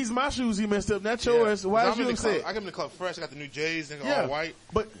 Bitch, these my shoes he messed up, not yours. Why is you upset? I got in the club fresh. I got the new J's, nigga, Yeah. all white.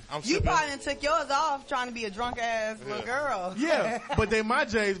 But I'm You sipping. probably done took yours off trying to be a drunk ass little girl. yeah, but they my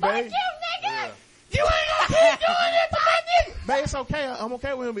J's, babe. Fuck you, nigga. Yeah. You ain't gonna keep doing it to my nigga. Babe, it's okay. I'm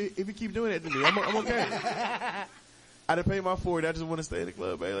okay with him if he keep doing that to me. I'm okay. I done paid my $40. I just want to stay in the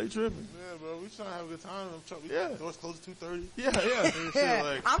club, babe. Like, you tripping? Yeah, bro. We trying to have a good time. Yeah. Doors close at 2:30. Yeah.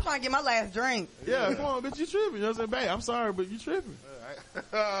 Like, I'm trying to get my last drink. Yeah, come on, bitch, you tripping. You know what I'm saying? Babe, I'm sorry, but you tripping.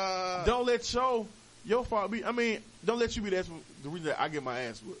 Don't let your fault be, don't let you be the reason that I get my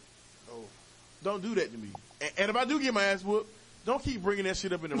ass whooped. Oh. Don't do that to me. And if I do get my ass whooped, don't keep bringing that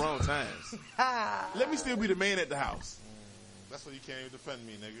shit up in the wrong times. Let me still be the man at the house. That's why you can't even defend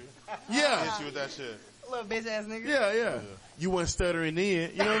me, nigga. Yeah. Hit you with that shit. Little bitch ass nigga. Yeah. You wasn't stuttering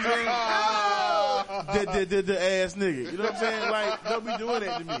in. You know what I'm saying? the ass nigga. You know what I'm saying? Like, don't be doing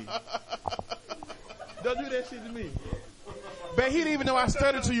that to me. Don't do that shit to me. Babe, he didn't even know I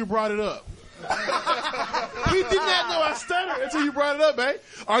stuttered until you brought it up. He did not know I stuttered until you brought it up, babe.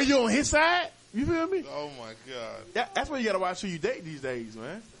 Are you on his side? You feel me? Oh my god. That's why you gotta watch who you date these days,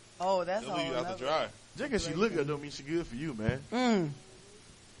 man. Oh, that's They'll all. leave you out to dry. Just because she look good don't mean she good for you, man.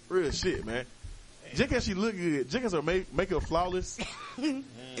 Real shit, man. Just because she look good, just because her makeup flawless, and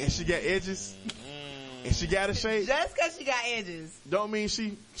she got edges, and she got a shape, Just because she got edges. don't mean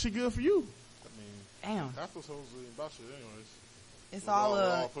she good for you. Damn. That's what's supposedly about you, anyways. It's We're all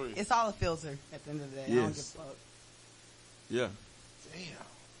all three. it's all a filter at the end of the day. I don't give a Yes. fuck. Yeah.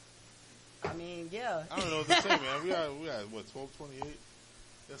 Damn. I mean, yeah. I don't know what to say, man. We got what 12:28.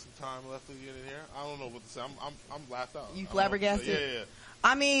 There's some time left to get in here. I don't know what to say. I'm laughed out. You I don't know what to flabbergasted? say. Yeah.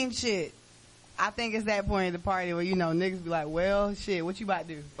 I mean, shit. I think it's that point of the party where, niggas be like, well, shit, what you about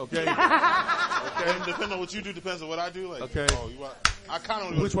to do? Okay. And depending on what you do depends on what I do. Like, Okay. oh, I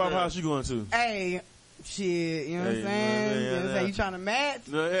kind of Which Waffle House you going to? Hey, shit, you know what I'm saying? You know what I'm saying? You trying to match?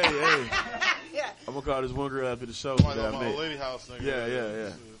 No, hey. Yeah. I'm gonna call this one girl after the show. My that I old met. lady house, nigga. Yeah.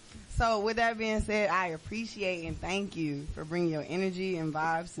 So with that being said, I appreciate and thank you for bringing your energy and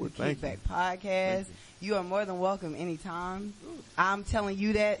vibes to the thank Kickback podcast. You are more than welcome anytime. I'm telling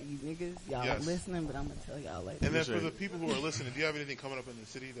you that, you niggas, y'all Yes. listening, but I'm gonna tell y'all later. And then for the people who are listening, do you have anything coming up in the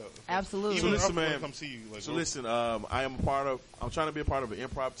city? Absolutely. Even So if listen, I man. come see you. Like, So listen, I'm trying to be a part of an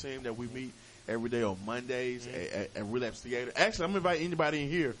improv team that we meet every day on Mondays at Relapse Theater. Actually, I'm inviting anybody in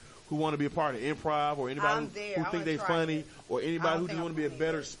here who want to be a part of improv, or anybody I'm there. who I think wanna they try funny, it. or I anybody don't who think just want to I'm be a funny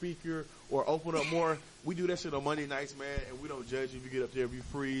better either. speaker or open up more. We do that shit on Monday nights, man, and we don't judge you if you get up there if you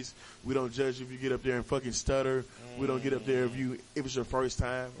freeze. We don't judge you if you get up there and fucking stutter. We don't get up there if it's your first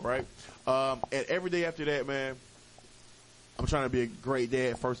time, right? And every day after that, man, I'm trying to be a great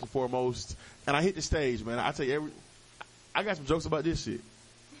dad first and foremost. And I hit the stage, man. I tell you, I got some jokes about this shit.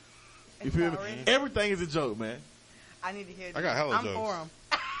 You feel me? Everything is a joke, man. I need to hear this. I got hella I'm jokes. for 'em.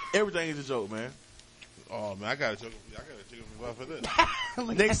 Everything is a joke, man. Oh man, I got a joke for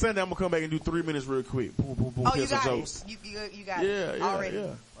this. Next Sunday, I'm gonna come back and do 3 minutes real quick. Boom, boom, boom. Oh, Here's you some got jokes. it. You got Yeah, it already. yeah.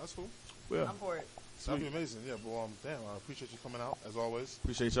 That's cool. Yeah. I'm for it. That'd be amazing. Yeah, but damn, I appreciate you coming out as always.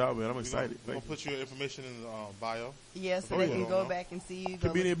 Appreciate y'all, man. I'm excited. We're gonna put your information in the bio. Yeah, so they can go back and see you.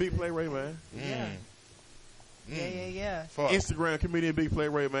 Comedian Big Play Ray, man. Yeah. Fuck. Instagram, Comedian Big Play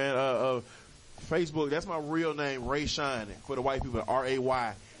Ray, man. Facebook, that's my real name, Ray Shine. For the white people,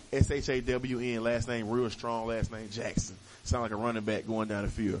 RAYSHAWN. Last name real strong. Last name Jackson. Sound like a running back going down the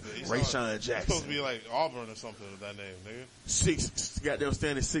field. Ray Shine Jackson. He's supposed to be like Auburn or something with that name, nigga. Goddamn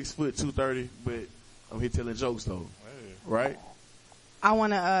standing 6 foot 230, but I'm here telling jokes though. Hey. Right? I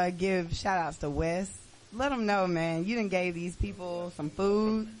want to give shout outs to Wes. Let them know, man. You done gave these people some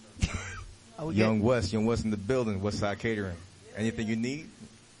food. Young West in the building. Westside Catering. Anything you need,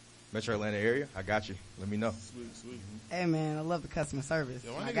 Metro Atlanta area, I got you. Let me know. Sweet. Hey, man, I love the customer service.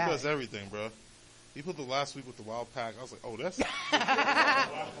 Yeah, my nigga does everything, bro. He put the last week with the wild pack. I was like, oh, that's.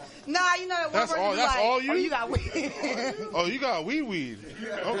 Nah, you know that one That's all you? Oh, you got weed. Oh, you got weed.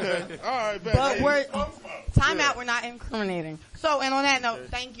 Okay. All right, bet. But time out. We're not incriminating. So, and on that note,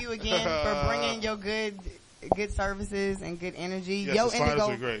 thank you again for bringing your good services and good energy. Yes, the sliders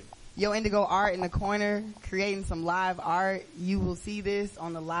are great. Yo Indigo Art in the corner, creating some live art. You will see this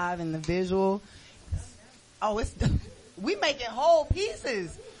on the live and the visual. Oh, we making whole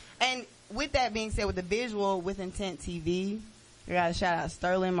pieces. And with that being said, with the visual, with Intent TV, we got to shout out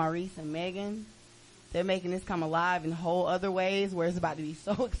Sterling, Maurice, and Megan. They're making this come alive in whole other ways where it's about to be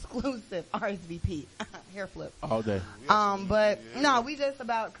so exclusive. RSVP. Hair flip. All day. No, we just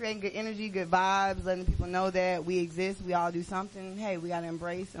about creating good energy, good vibes, letting people know that we exist. We all do something. Hey, we got to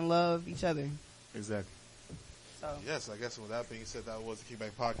embrace and love each other. Exactly. So. Yes, I guess with that being said, that was the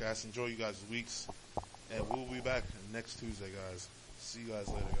Kickback Podcast. Enjoy you guys' weeks. And we'll be back next Tuesday, guys. See you guys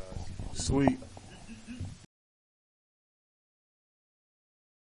later, guys. Sweet.